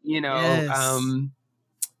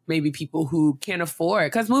 maybe people who can't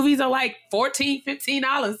afford, because movies are like $14,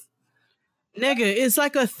 $15. Nigga, it's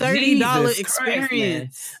like a $30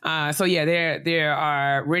 experience. Christ, so yeah, there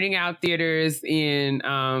are renting out theaters in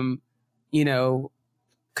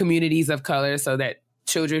communities of color so that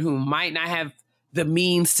children who might not have the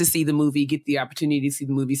means to see the movie, get the opportunity to see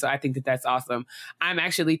the movie. So I think that that's awesome. I'm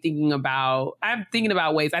actually thinking about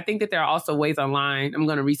ways. I think that there are also ways online. I'm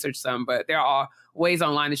going to research some, but there are ways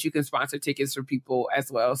online that you can sponsor tickets for people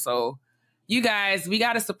as well. So you guys, we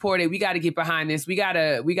got to support it. We got to get behind this. We got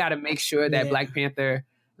to make sure that Black Panther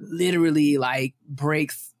literally like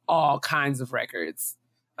breaks all kinds of records.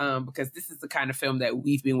 Because this is the kind of film that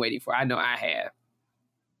we've been waiting for. I know I have.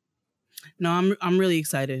 No, I'm really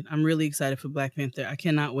excited. I'm really excited for Black Panther. I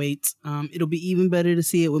cannot wait. It'll be even better to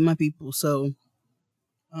see it with my people. So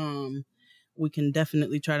we can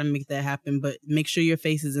definitely try to make that happen. But make sure your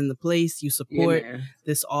face is in the place. You support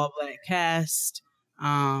this all Black cast.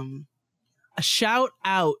 A shout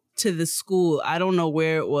out to the school. I don't know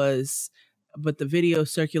where it was, but the video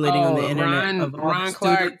circulating on the internet of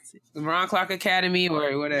Ron Clark Academy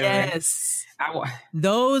or whatever. Yes.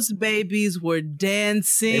 Those babies were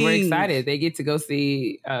dancing. They were excited. They get to go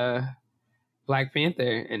see Black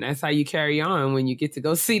Panther. And that's how you carry on when you get to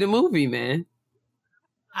go see the movie, man.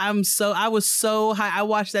 I was so high. I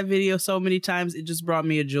watched that video so many times. It just brought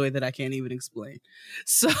me a joy that I can't even explain.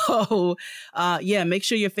 So, make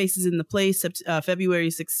sure your face is in the place. February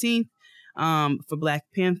 16th for Black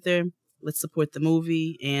Panther. Let's support the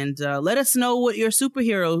movie and let us know what your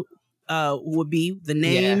superhero would be, the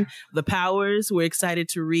name, the powers. We're excited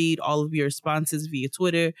to read all of your responses via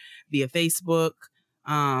Twitter, via Facebook,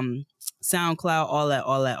 SoundCloud, all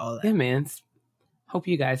that. Yeah, man. Hope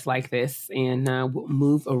you guys like this and we'll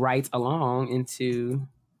move right along into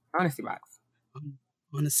Honesty Box.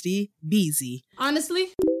 Honesty Beezy. Honestly?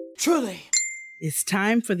 Truly. It's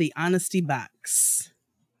time for the Honesty Box.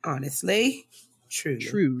 Honestly.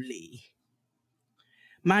 Truly.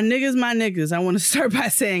 My niggas, I want to start by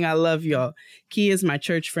saying I love y'all. Kia is my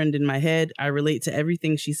church friend in my head. I relate to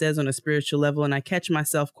everything she says on a spiritual level, and I catch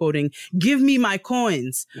myself quoting, "Give me my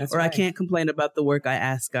coins," I can't complain about the work I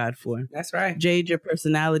ask God for. That's right. Jade, your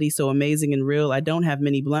personality so amazing and real. I don't have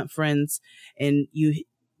many blunt friends, and you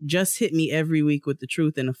just hit me every week with the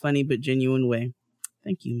truth in a funny but genuine way.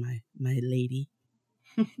 Thank you, my lady.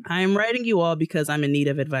 I am writing you all because I'm in need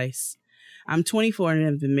of advice. I'm 24 and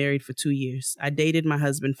have been married for 2 years. I dated my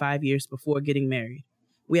husband 5 years before getting married.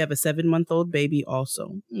 We have a 7-month-old baby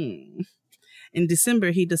also. In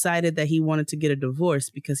December, he decided that he wanted to get a divorce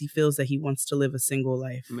because he feels that he wants to live a single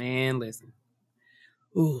life. Man, listen.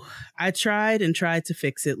 Ooh, I tried to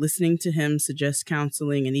fix it, listening to him suggest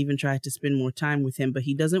counseling and even tried to spend more time with him, but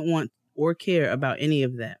he doesn't want or care about any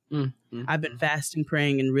of that. I've been fasting,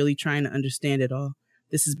 praying, and really trying to understand it all.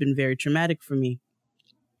 This has been very traumatic for me.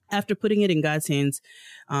 After putting it in God's hands,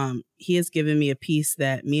 he has given me a peace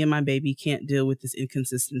that me and my baby can't deal with this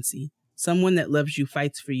inconsistency. Someone that loves you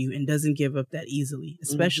fights for you and doesn't give up that easily,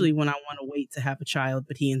 especially when I want to wait to have a child,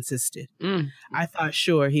 but he insisted. I thought,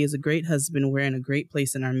 sure, he is a great husband. We're in a great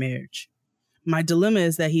place in our marriage. My dilemma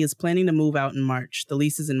is that he is planning to move out in March. The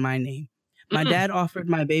lease is in my name. My dad offered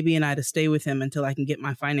my baby and I to stay with him until I can get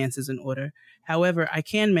my finances in order. However, I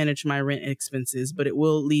can manage my rent expenses, but it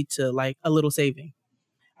will lead to like a little saving.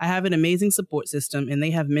 I have an amazing support system, and they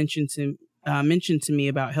have mentioned to me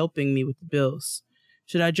about helping me with the bills.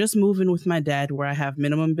 Should I just move in with my dad where I have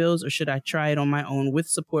minimum bills, or should I try it on my own with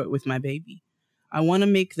support with my baby? I want to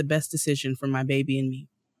make the best decision for my baby and me.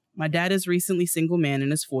 My dad is recently single man in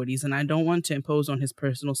his 40s, and I don't want to impose on his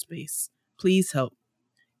personal space. Please help.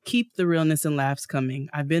 Keep the realness and laughs coming.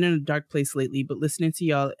 I've been in a dark place lately, but listening to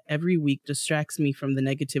y'all every week distracts me from the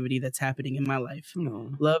negativity that's happening in my life.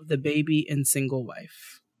 Love, the baby and single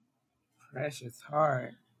wife. Precious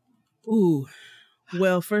heart. Ooh.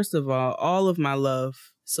 Well, first of all of my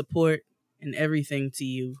love, support, and everything to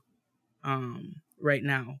you right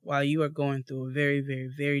now while you are going through a very, very,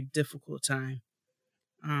 very difficult time.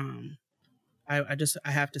 I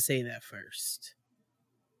have to say that first.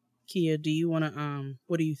 Kia, do you want to,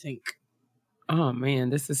 what do you think? Oh, man,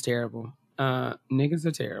 this is terrible. Niggas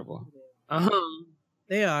are terrible.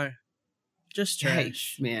 They are. Just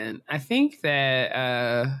trash. Hey, man, I think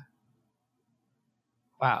that,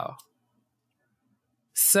 wow.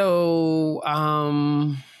 So,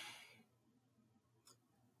 I'm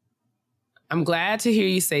glad to hear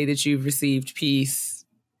you say that you've received peace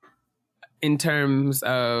in terms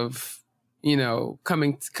of, you know,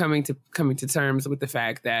 coming to terms with the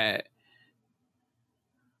fact that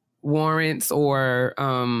warrants or, you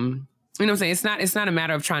know what I'm saying? It's not a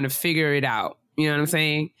matter of trying to figure it out. You know what I'm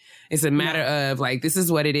saying? It's a matter of like, this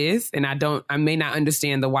is what it is. And I may not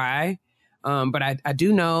understand the why. But I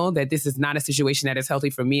do know that this is not a situation that is healthy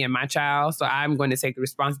for me and my child. So I'm going to take the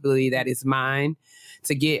responsibility that is mine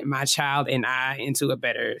to get my child and I into a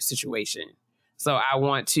better situation. So I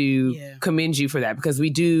want to commend you for that, because we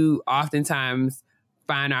do oftentimes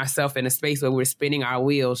find ourselves in a space where we're spinning our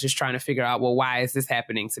wheels just trying to figure out, well, why is this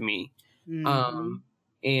happening to me?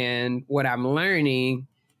 And what I'm learning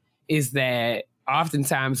is that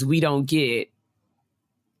oftentimes we don't get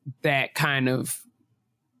that kind of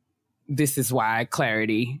this is why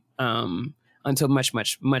clarity until much,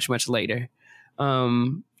 much, much, much later.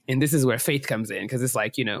 And this is where faith comes in, because it's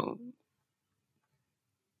like,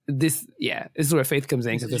 this is where faith comes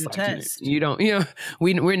in, because it's like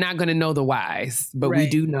we're not going to know the whys, but we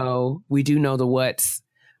do know the whats.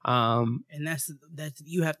 And that's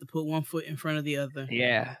you have to put one foot in front of the other.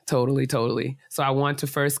 Yeah, totally. So I want to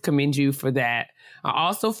first commend you for that. I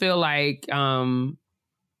also feel like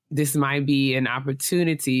this might be an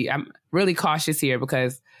opportunity. I'm really cautious here,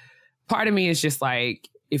 because part of me is just like,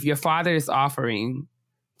 if your father is offering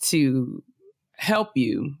to help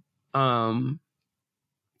you, then,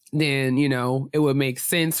 it would make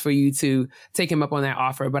sense for you to take him up on that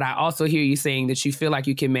offer. But I also hear you saying that you feel like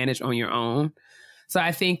you can manage on your own. So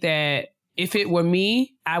I think that if it were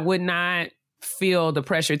me, I would not feel the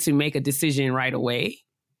pressure to make a decision right away,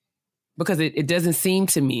 because it doesn't seem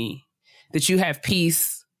to me that you have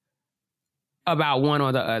peace about one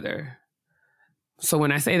or the other. So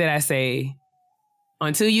when I say that, I say,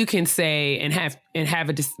 until you can say and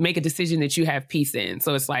make a decision that you have peace in.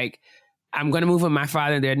 So it's like, I'm going to move with my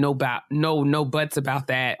father, and there are no buts about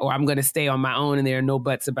that, or I'm going to stay on my own and there are no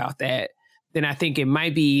buts about that. Then I think it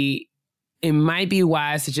might be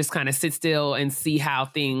wise to just kind of sit still and see how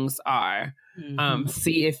things are.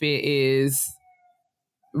 See if it is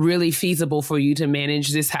really feasible for you to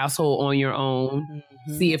manage this household on your own.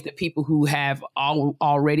 See if the people who have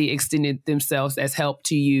already extended themselves as help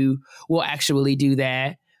to you will actually do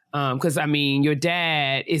that. Because, your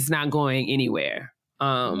dad is not going anywhere.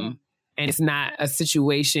 And it's not a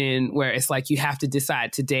situation where it's like you have to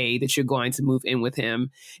decide today that you're going to move in with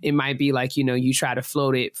him. It might be like, you try to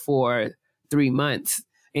float it for 3 months.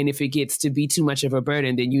 And if it gets to be too much of a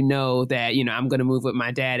burden, then that, I'm going to move with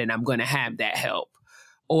my dad and I'm going to have that help.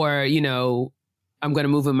 Or, I'm going to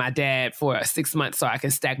move with my dad for 6 months so I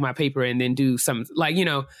can stack my paper and then do some,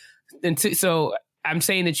 so I'm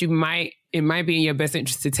saying that it might be in your best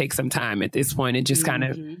interest to take some time at this point and just kind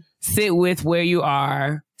of sit with where you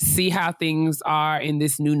are, see how things are in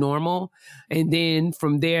this new normal. And then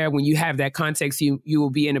from there, when you have that context, you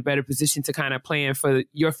will be in a better position to kind of plan for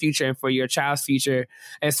your future and for your child's future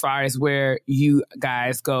as far as where you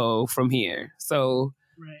guys go from here. So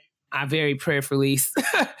I very prayerfully,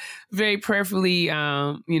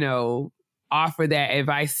 offer that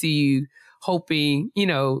advice to you, hoping,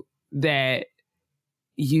 that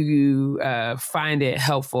you find it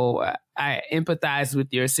helpful. I empathize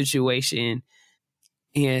with your situation,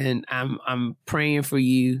 and I'm praying for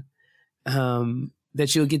you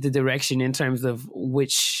that you'll get the direction in terms of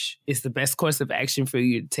which is the best course of action for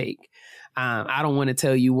you to take. I don't want to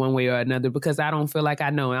tell you one way or another, because I don't feel like I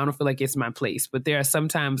know. I don't feel like it's my place. But there are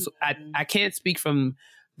sometimes I can't speak from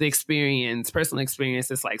the personal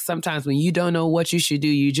experience. It's like sometimes when you don't know what you should do,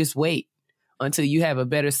 you just wait until you have a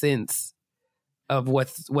better sense of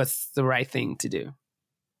what's the right thing to do.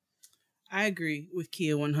 I agree with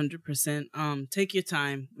Kia 100%. Take your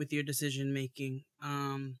time with your decision making.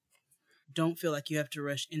 Don't feel like you have to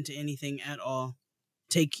rush into anything at all.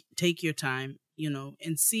 Take your time,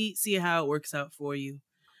 and see how it works out for you.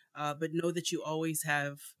 But know that you always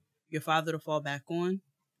have your father to fall back on,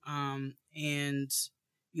 and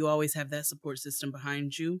you always have that support system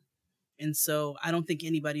behind you. And so I don't think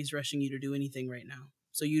anybody's rushing you to do anything right now.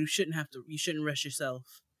 So you shouldn't rush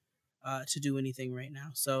yourself to do anything right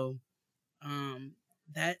now. So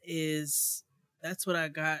that's what I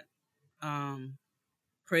got.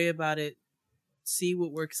 Pray about it, see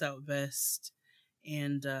what works out best,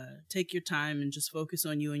 and take your time and just focus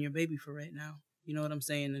on you and your baby for right now. You know what I'm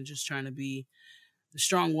saying? And just trying to be the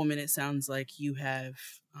strong woman it sounds like you have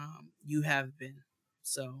been.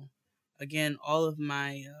 So again, all of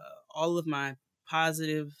my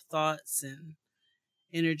positive thoughts and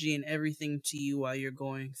energy and everything to you while you're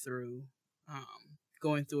going through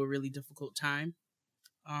a really difficult time.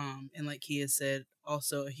 And like Kia said,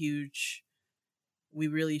 also we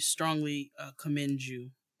really strongly commend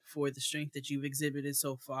you for the strength that you've exhibited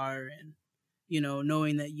so far, and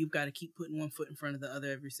knowing that you've got to keep putting one foot in front of the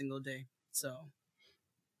other every single day. So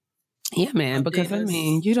yeah, man, because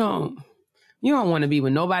you don't want to be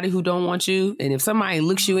with nobody who don't want you. And if somebody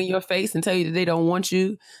looks you in your face and tell you that they don't want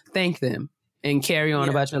you, thank them and carry on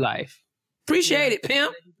about your life. Appreciate it,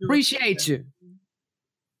 pimp. Appreciate you.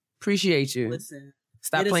 Listen,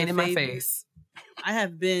 stop playing in my face. I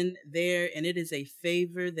have been there, and it is a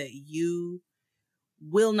favor that you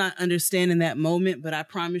will not understand in that moment, but I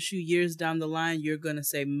promise you, years down the line, you're going to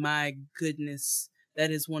say, my goodness, that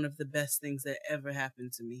is one of the best things that ever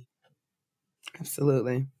happened to me.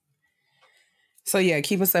 Absolutely. So yeah,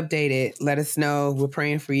 keep us updated. Let us know. We're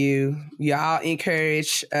praying for you. Y'all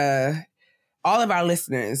encourage all of our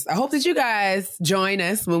listeners. I hope that you guys join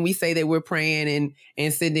us when we say that we're praying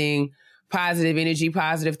and sending positive energy,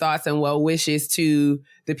 positive thoughts, and well wishes to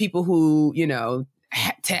the people who, you know,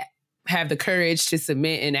 have the courage to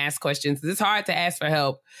submit and ask questions. It's hard to ask for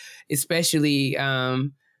help, especially,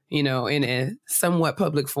 you know, in a somewhat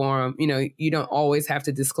public forum. You know, you don't always have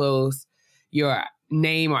to disclose your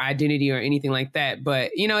name or identity or anything like that.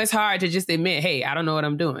 But, you know, it's hard to just admit, hey, I don't know what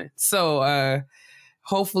I'm doing. So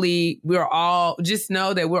hopefully we're all, just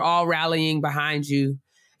know that we're all rallying behind you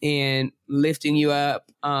and lifting you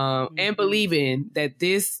up and believing that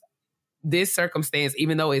this circumstance,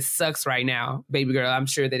 even though it sucks right now, baby girl, I'm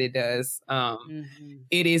sure that it does.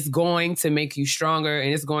 It is going to make you stronger,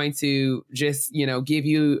 and it's going to just, you know, give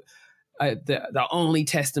you the only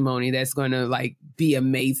testimony that's going to like be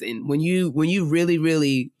amazing. When you really,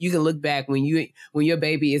 really, you can look back when your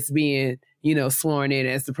baby is being, you know, sworn in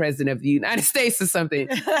as the president of the United States or something,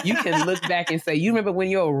 you can look back and say, you remember when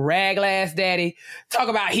your raglass daddy talk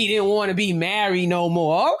about he didn't want to be married no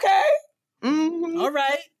more. Okay. Mm-hmm. All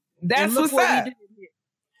right. That's what's up.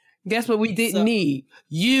 Guess what we didn't need?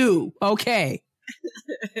 You. Okay.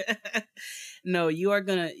 No, you are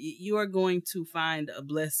going to find a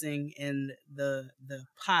blessing in the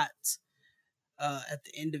pot at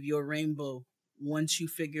the end of your rainbow once you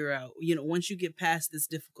figure out, you know, once you get past this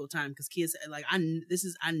difficult time. Because kids, like, I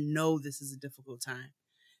know this is a difficult time.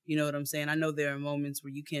 You know what I'm saying? I know there are moments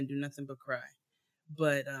where you can't do nothing but cry,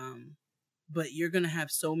 but you're gonna have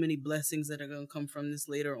so many blessings that are gonna come from this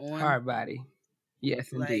later on. Hard body.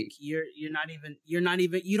 Yes, like, indeed.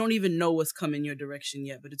 You don't even know what's coming your direction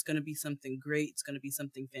yet, but it's going to be something great. It's going to be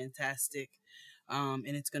something fantastic. And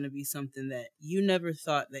it's going to be something that you never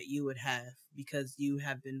thought that you would have, because you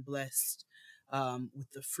have been blessed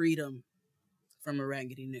with the freedom from a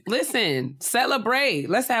raggedy nigga. Listen, celebrate.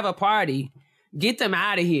 Let's have a party. Get them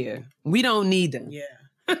out of here. We don't need them.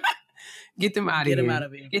 Yeah. Get them out of here. Get them out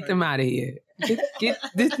of here. Get them out of here. Get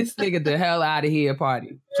this nigga the hell out of here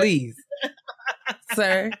party. Please.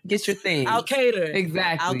 Sir, get your thing. I'll cater.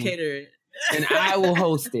 Exactly. I'll cater it. And I will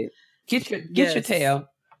host it. Get your tail.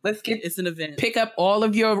 It's an event. Pick up all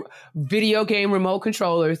of your video game remote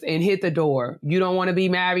controllers and hit the door. You don't want to be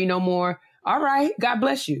married no more. All right. God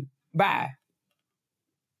bless you. Bye.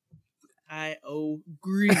 I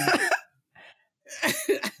agree.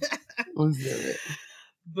 Let's do it.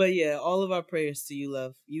 But yeah, all of our prayers to you,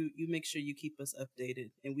 love. You make sure you keep us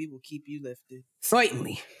updated, and we will keep you lifted.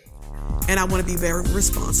 Certainly. And I want to be very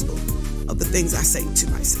responsible of the things I say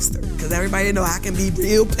to my sister, because everybody know I can be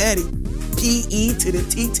real petty. P-E to the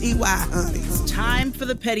T-T-Y, honey. It's time for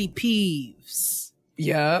the petty peeves.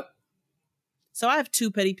 Yep. So I have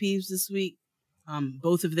 2 petty peeves this week.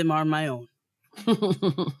 Both of them are my own.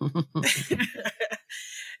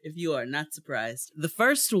 If you are not surprised. The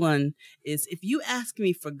first one is, if you ask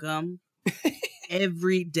me for gum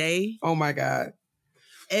every day. Oh my God.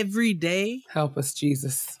 Every day. Help us,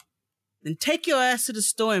 Jesus. Then take your ass to the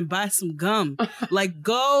store and buy some gum. Like,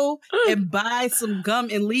 go and buy some gum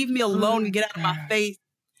and leave me alone and get out of my face.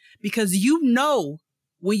 Because you know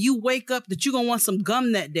when you wake up that you're going to want some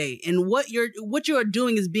gum that day. And what you're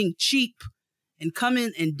doing is being cheap and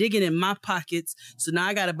coming and digging in my pockets. So now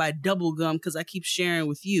I got to buy double gum because I keep sharing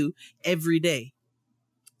with you every day.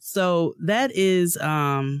 So that is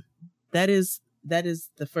the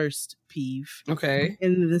first peeve. Okay.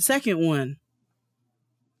 And the second one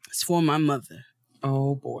is for my mother.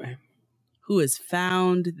 Oh boy. Who has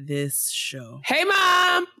found this show. Hey,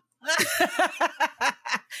 Mom!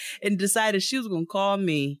 And decided she was going to call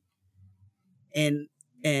me and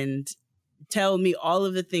tell me all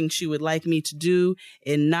of the things she would like me to do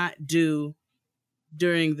and not do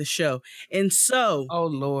during the show. And so, oh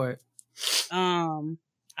Lord.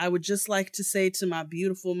 I would just like to say to my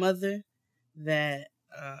beautiful mother that,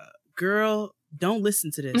 girl, don't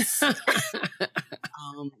listen to this.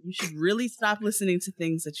 You should really stop listening to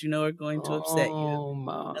things that you know are going to upset you.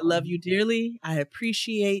 Mom. I love you dearly. I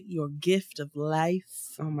appreciate your gift of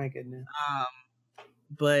life. Oh my goodness.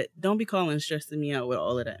 But don't be calling and stressing me out with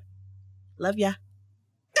all of that. Love ya.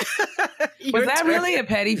 Was that really a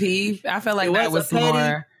petty peeve? I felt like that was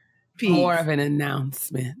more of an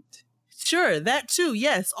announcement. Sure, that too.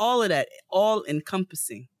 Yes, all of that, all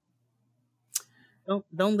encompassing.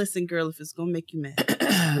 Don't listen, girl, if it's gonna make you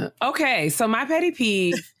mad. Okay, so my petty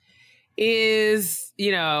peeve is,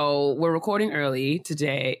 we're recording early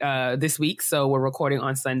today, this week. So we're recording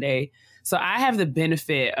on Sunday. So I have the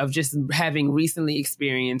benefit of just having recently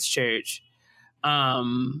experienced church.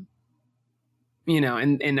 And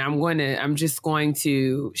I'm just going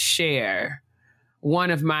to share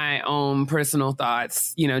one of my own personal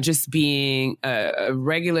thoughts, just being a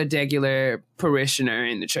regular, degular parishioner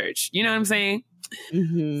in the church. You know what I'm saying?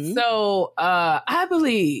 Mm-hmm. So I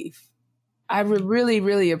believe I would really,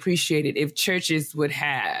 really appreciate it if churches would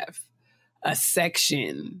have a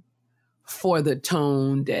section for the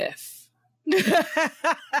tone deaf.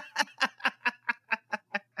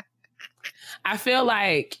 I feel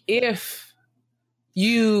like if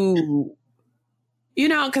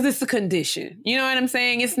because it's a condition. You know what I'm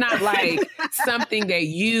saying? It's not like something that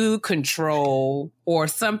you control or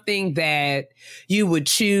something that you would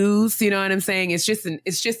choose. You know what I'm saying? It's just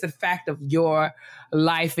a fact of your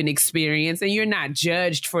life and experience, and you're not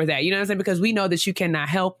judged for that. You know what I'm saying? Because we know that you cannot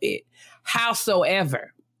help it.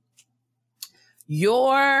 Howsoever,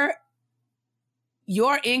 your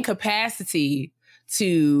incapacity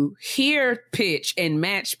to hear pitch and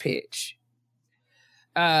match pitch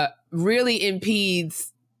really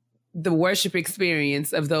impedes the worship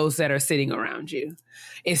experience of those that are sitting around you,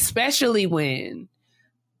 especially when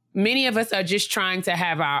many of us are just trying to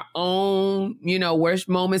have our own,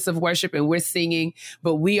 moments of worship, and we're singing,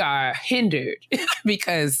 but we are hindered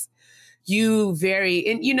because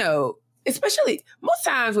especially most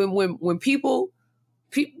times when people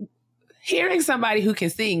hearing somebody who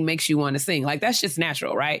can sing makes you want to sing. Like, that's just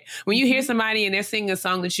natural, right? When you hear somebody and they're singing a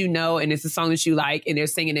song that and it's a song that you like and they're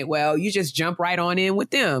singing it well, you just jump right on in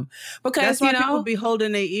with them. Because, that's why people be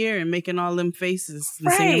holding their ear and making all them faces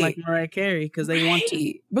and singing like Mariah Carey because they want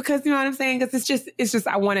to. Because, you know what I'm saying? Because it's just,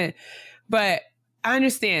 I want to, but I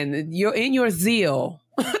understand that you're in your zeal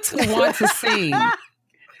to want to sing.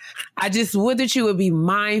 I just would that you would be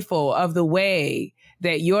mindful of the way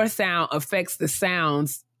that your sound affects the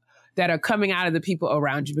sounds that are coming out of the people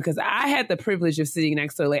around you. Because I had the privilege of sitting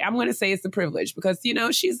next to a lady. I'm going to say it's the privilege because,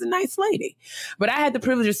 she's a nice lady. But I had the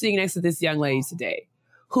privilege of sitting next to this young lady today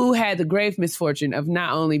who had the grave misfortune of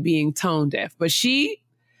not only being tone deaf, but she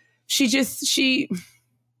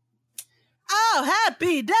oh,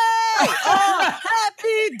 happy day! Oh,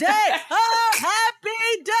 happy day! Oh,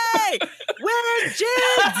 happy day! Where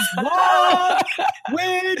Jesus walk,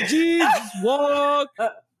 where Jesus walk,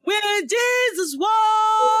 where Jesus walk.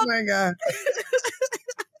 Oh my God!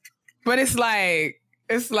 But it's like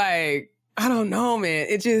I don't know, man.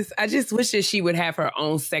 I just wish that she would have her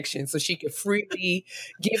own section so she could freely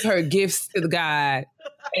give her gifts to the God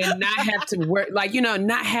and not have to work,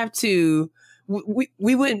 not have to.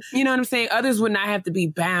 We wouldn't, you know what I'm saying? Others would not have to be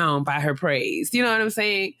bound by her praise. You know what I'm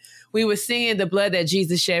saying? We were singing the blood that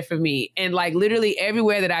Jesus shed for me. And literally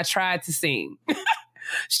everywhere that I tried to sing,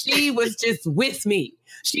 she was just with me.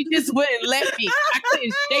 She just wouldn't let me. I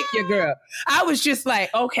couldn't shake your girl. I was just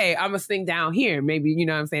like, okay, I'm going to sing down here. Maybe, you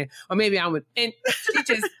know what I'm saying? Or maybe I would. And she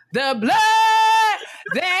just, the blood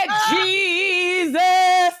that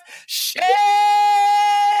Jesus shed.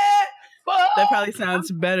 That probably sounds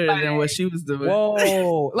better than what she was doing.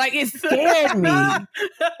 Whoa. It scared me.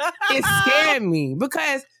 It scared me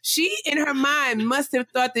because she, in her mind, must have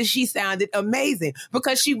thought that she sounded amazing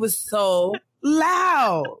because she was so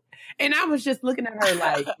loud. And I was just looking at her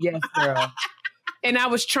like, yes, girl. And I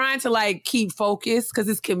was trying to keep focused because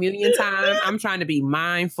it's communion time. I'm trying to be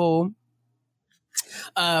mindful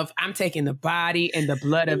of I'm taking the body and the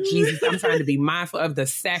blood of Jesus. I'm trying to be mindful of the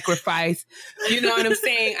sacrifice. You know what I'm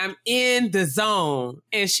saying? I'm in the zone.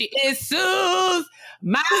 And she is soothes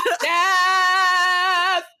my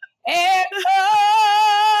death. And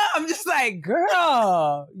I'm just like,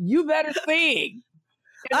 girl, you better sing.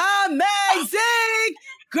 Amazing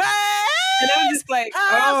grace. And I'm just like,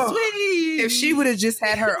 how sweet. If she would have just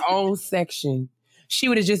had her own section, she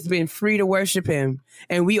would have just been free to worship him.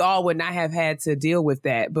 And we all would not have had to deal with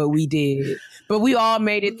that, but we did. But we all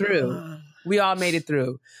made it through. We all made it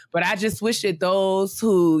through. But I just wish that those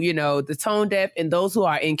who, the tone deaf and those who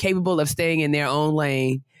are incapable of staying in their own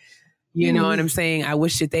lane, you know what I'm saying? I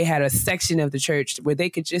wish that they had a section of the church where they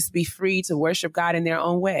could just be free to worship God in their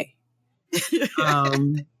own way.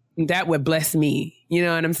 That would bless me. You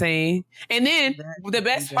know what I'm saying? And then the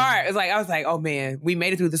best part is I was like, oh man, we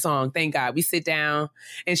made it through the song. Thank God. We sit down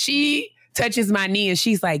and she touches my knee and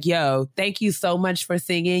she's like, yo, thank you so much for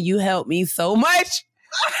singing. You helped me so much.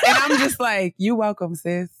 And I'm just like, you're welcome,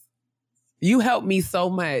 sis. You helped me so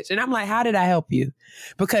much. And I'm like, how did I help you?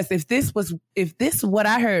 Because if this what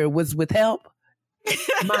I heard was with help,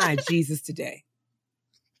 my Jesus today.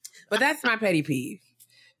 But that's my petty peeve.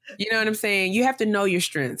 You know what I'm saying? You have to know your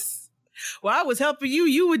strengths. Well, I was helping you.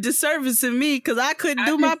 You were disservicing me because I couldn't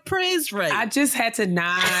do my praise right. I just had to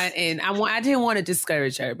nod, and I didn't want to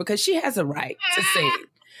discourage her because she has a right to sing.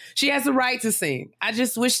 She has a right to sing. I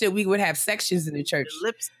just wish that we would have sections in the church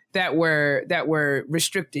that were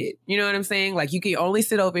restricted. You know what I'm saying? Like, you can only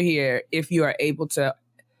sit over here if you are able to,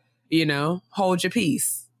 hold your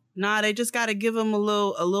peace. Nah, they just got to give them a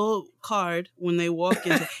little card when they walk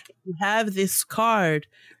in. You have this card.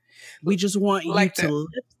 We just want you to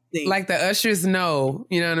lip sync. Like the ushers know,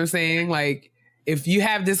 you know what I'm saying? Like, if you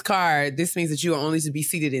have this card, this means that you are only to be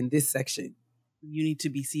seated in this section. You need to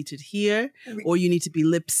be seated here, or you need to be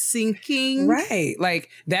lip syncing. Right. Like,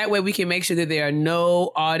 that way we can make sure that there are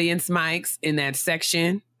no audience mics in that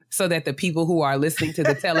section so that the people who are listening to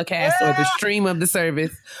the telecast or the stream of the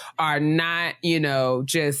service are not,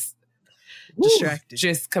 just distracted.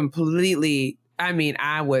 Just completely. I mean,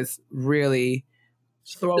 I was really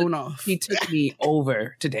thrown off. She took me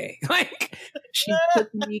over today. Like, she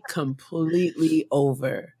took me completely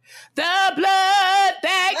over. The blood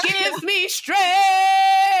that gives me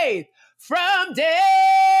strength from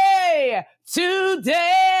day to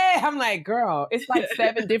day. I'm like, girl, it's like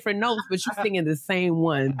 7 different notes, but you're singing the same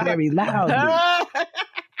one very loudly.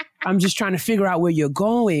 I'm just trying to figure out where you're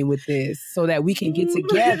going with this so that we can get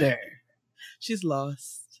together. She's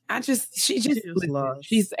lost.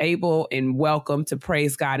 She's able and welcome to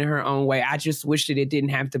praise God in her own way. I just wish that it didn't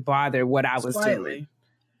have to bother what I was doing.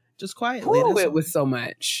 Just quietly. Ooh, it was so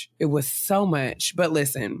much. It was so much. But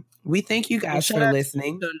listen, we thank you guys for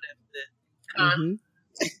listening.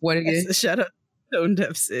 What again? Shout out Tone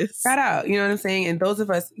Deaf Sis. Shout out, you know what I'm saying? And those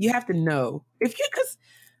of us, you have to know. Let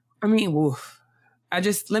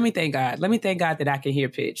me thank God. Let me thank God that I can hear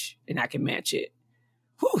pitch and I can match it.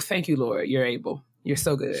 Whew, thank you, Lord. You're able. You're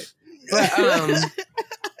so good. But,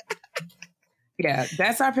 yeah,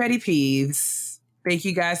 that's our petty peeves. Thank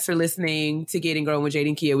you guys for listening to Getting Grown with Jade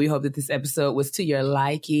and Kia. We hope that this episode was to your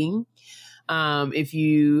liking. If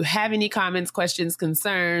you have any comments, questions,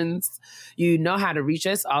 concerns, you know how to reach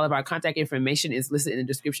us. All of our contact information is listed in the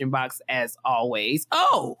description box as always.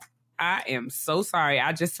 Oh, I am so sorry.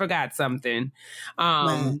 I just forgot something.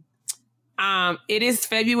 It is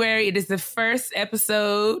February. It is the first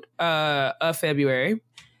episode of February.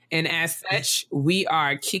 And as such, we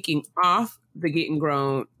are kicking off the Getting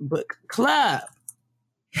Grown Book Club.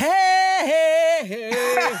 Hey.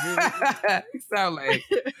 You sound like,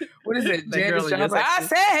 what is it? I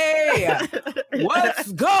say,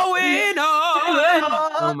 what's going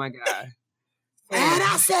on? Oh my God. And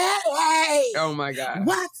I said, hey. Oh my God.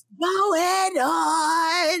 What's going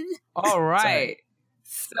on? All right.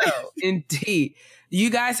 So, indeed, you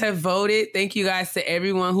guys have voted. Thank you guys to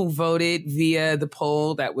everyone who voted via the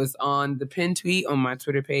poll that was on the pin tweet on my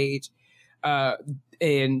Twitter page.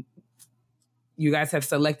 And you guys have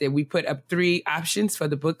selected. We put up 3 options for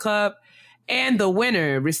the book club. And the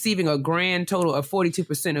winner, receiving a grand total of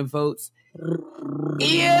 42% of votes,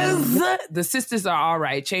 is The Sisters Are All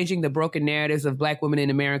Right, Changing the Broken Narratives of Black Women in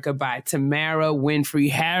America by Tamara Winfrey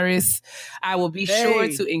Harris. I will be sure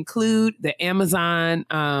to include the Amazon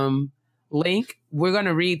link. We're going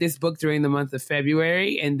to read this book during the month of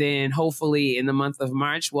February. And then hopefully in the month of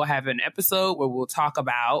March, we'll have an episode where we'll talk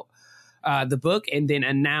about the book and then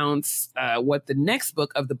announce what the next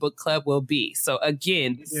book of the book club will be. So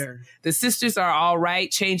again, The Sisters Are All Right,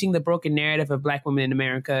 Changing the Broken Narrative of Black Women in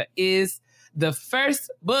America is the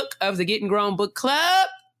first book of the Getting Grown Book Club.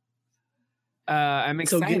 I'm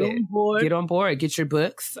excited. So get on board. Get your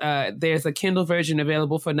books. There's a Kindle version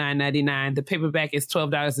available for $9.99. The paperback is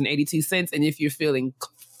 $12.82. And if you're feeling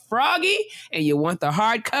froggy and you want the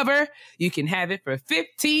hardcover, you can have it for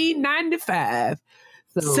 $15.95.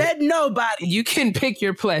 So said nobody. You can pick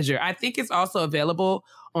your pleasure. I think it's also available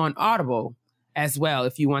on Audible as well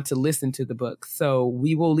if you want to listen to the book. So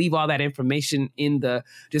we will leave all that information in the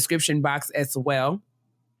description box as well.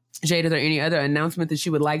 Jade, are there any other announcement that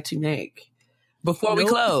you would like to make before we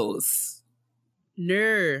close?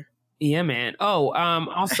 No. Yeah, man. Oh,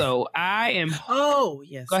 also, I am... Oh,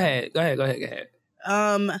 yes. Go ahead.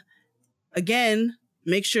 Again,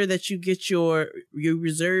 make sure that you get you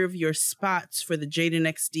reserve your spots for the Jaden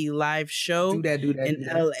XD live show in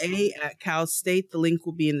LA at Cal State. The link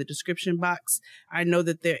will be in the description box. I know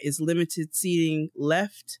that there is limited seating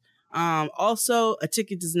left. Also, a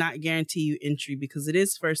ticket does not guarantee you entry because it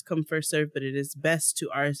is first come, first serve, but it is best to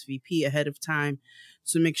RSVP ahead of time.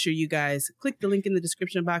 So make sure you guys click the link in the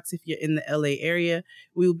description box if you're in the LA area.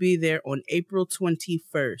 We will be there on April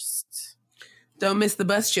 21st. Don't miss the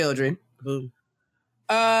bus, children. Boom.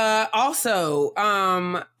 Also,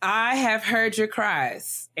 I have heard your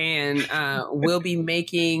cries, and we'll be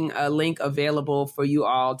making a link available for you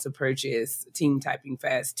all to purchase Team Typing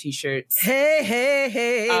Fast t-shirts.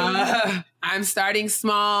 Hey. I'm starting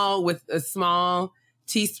small with a small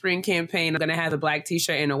Teespring campaign. I'm going to have a black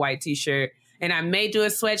t-shirt and a white t-shirt, and I may do a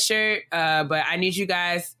sweatshirt, but I need you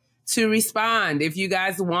guys to respond. If you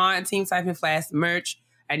guys want Team Typing Fast merch,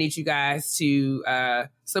 I need you guys to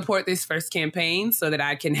support this first campaign so that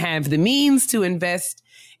I can have the means to invest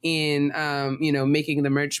in, making the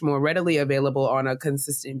merch more readily available on a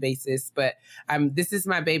consistent basis. But this is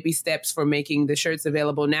my baby steps for making the shirts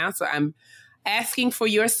available now. So I'm asking for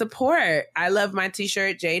your support. I love my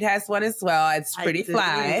t-shirt. Jade has one as well. It's pretty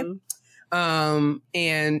fly.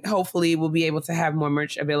 And hopefully we'll be able to have more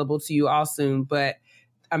merch available to you all soon. But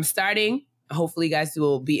I'm starting. Hopefully you guys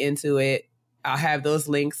will be into it. I'll have those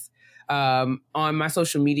links on my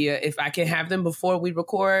social media. If I can have them before we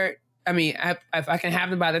record, if I can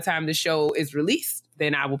have them by the time the show is released,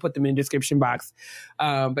 then I will put them in the description box.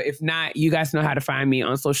 But if not, you guys know how to find me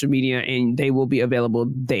on social media, and they will be available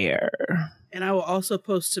there. And I will also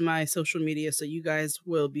post to my social media, so you guys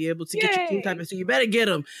will be able to get your Team Typing. So you better get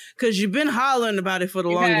them, because you've been hollering about it for the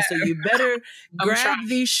longest. So you better grab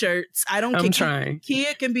these shirts. I'm trying.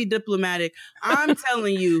 Kia can be diplomatic. I'm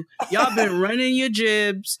telling you, y'all been running your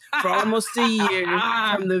jibs for almost a year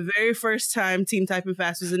from the very first time Team Typing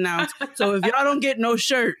Fast was announced. So if y'all don't get no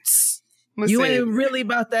shirts, you ain't really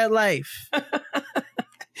about that life.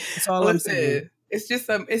 That's all I'm saying. It's just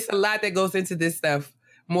it's a lot that goes into this stuff.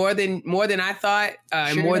 More than I thought,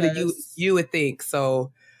 more than you would think.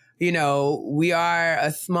 So, we are a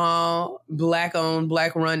small Black-owned,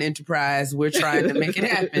 Black-run enterprise. We're trying to make it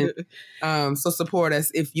happen. So support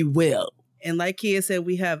us if you will. And like Kia said,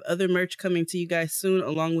 we have other merch coming to you guys soon,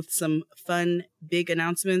 along with some fun, big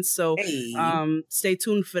announcements. So stay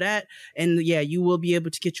tuned for that. And yeah, you will be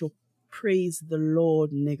able to get your Praise the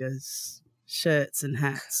Lord niggas shirts and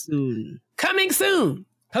hats soon. Coming soon.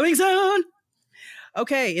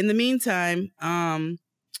 Okay, in the meantime,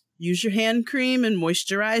 use your hand cream and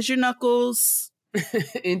moisturize your knuckles.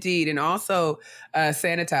 Indeed. And also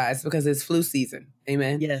sanitize, because it's flu season.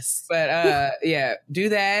 Amen. Yes. But do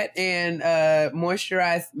that and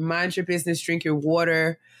moisturize, mind your business, drink your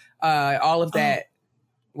water, all of that.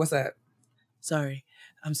 What's up?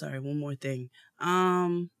 I'm sorry. One more thing.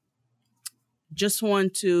 Just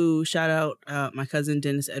want to shout out my cousin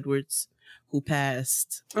Dennis Edwards, who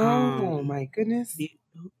passed. My goodness!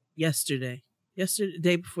 Yesterday,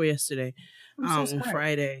 day before yesterday, on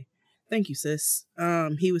Friday. Thank you, sis.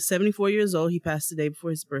 He was 74 years old. He passed the day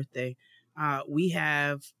before his birthday. We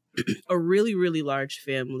have a really, really large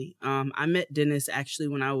family. I met Dennis actually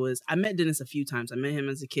I met Dennis a few times. I met him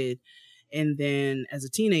as a kid, and then as a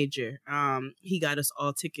teenager, he got us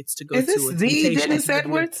all tickets to go to. Is this the Dennis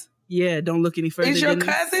Edwards? Yeah. Don't look any further. Is your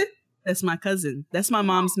cousin? That's my cousin. That's my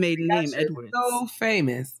mom's maiden name, Edwards. So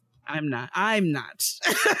famous. I'm not.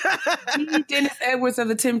 Dennis Edwards of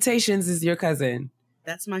the Temptations is your cousin.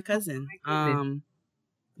 That's my cousin. So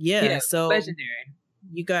legendary.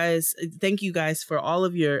 You guys, thank you guys for all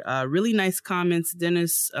of your really nice comments.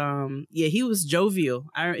 Dennis, he was jovial.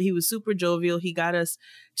 He was super jovial. He got us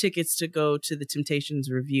tickets to go to the Temptations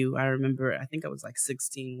review. I remember, I think I was like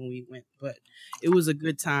 16 when we went, but it was a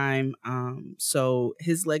good time. So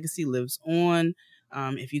his legacy lives on.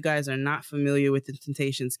 If you guys are not familiar with the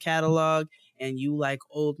Temptations catalog and you like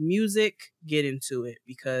old music, get into it,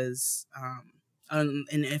 because and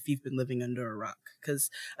if you've been living under a rock, because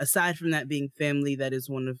aside from that being family, that is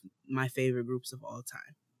one of my favorite groups of all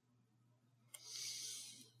time.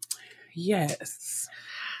 Yes.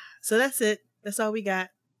 So that's it. That's all we got.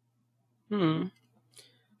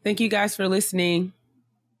 Thank you guys for listening.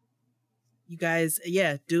 You guys,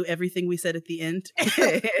 do everything we said at the end.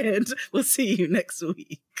 And we'll see you next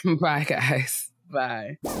week. Bye, guys.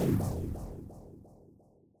 Bye.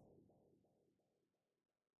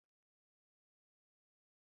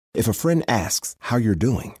 If a friend asks how you're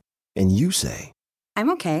doing, and you say, I'm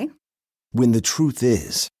okay. When the truth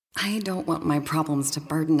is, I don't want my problems to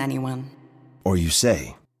burden anyone. Or you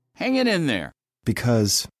say, hang it in there.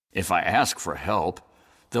 Because if I ask for help,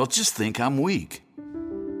 they'll just think I'm weak.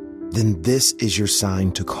 Then this is your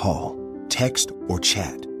sign to call, text, or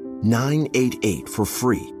chat 988 for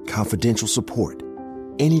free, confidential support.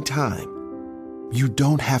 Anytime. You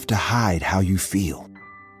don't have to hide how you feel.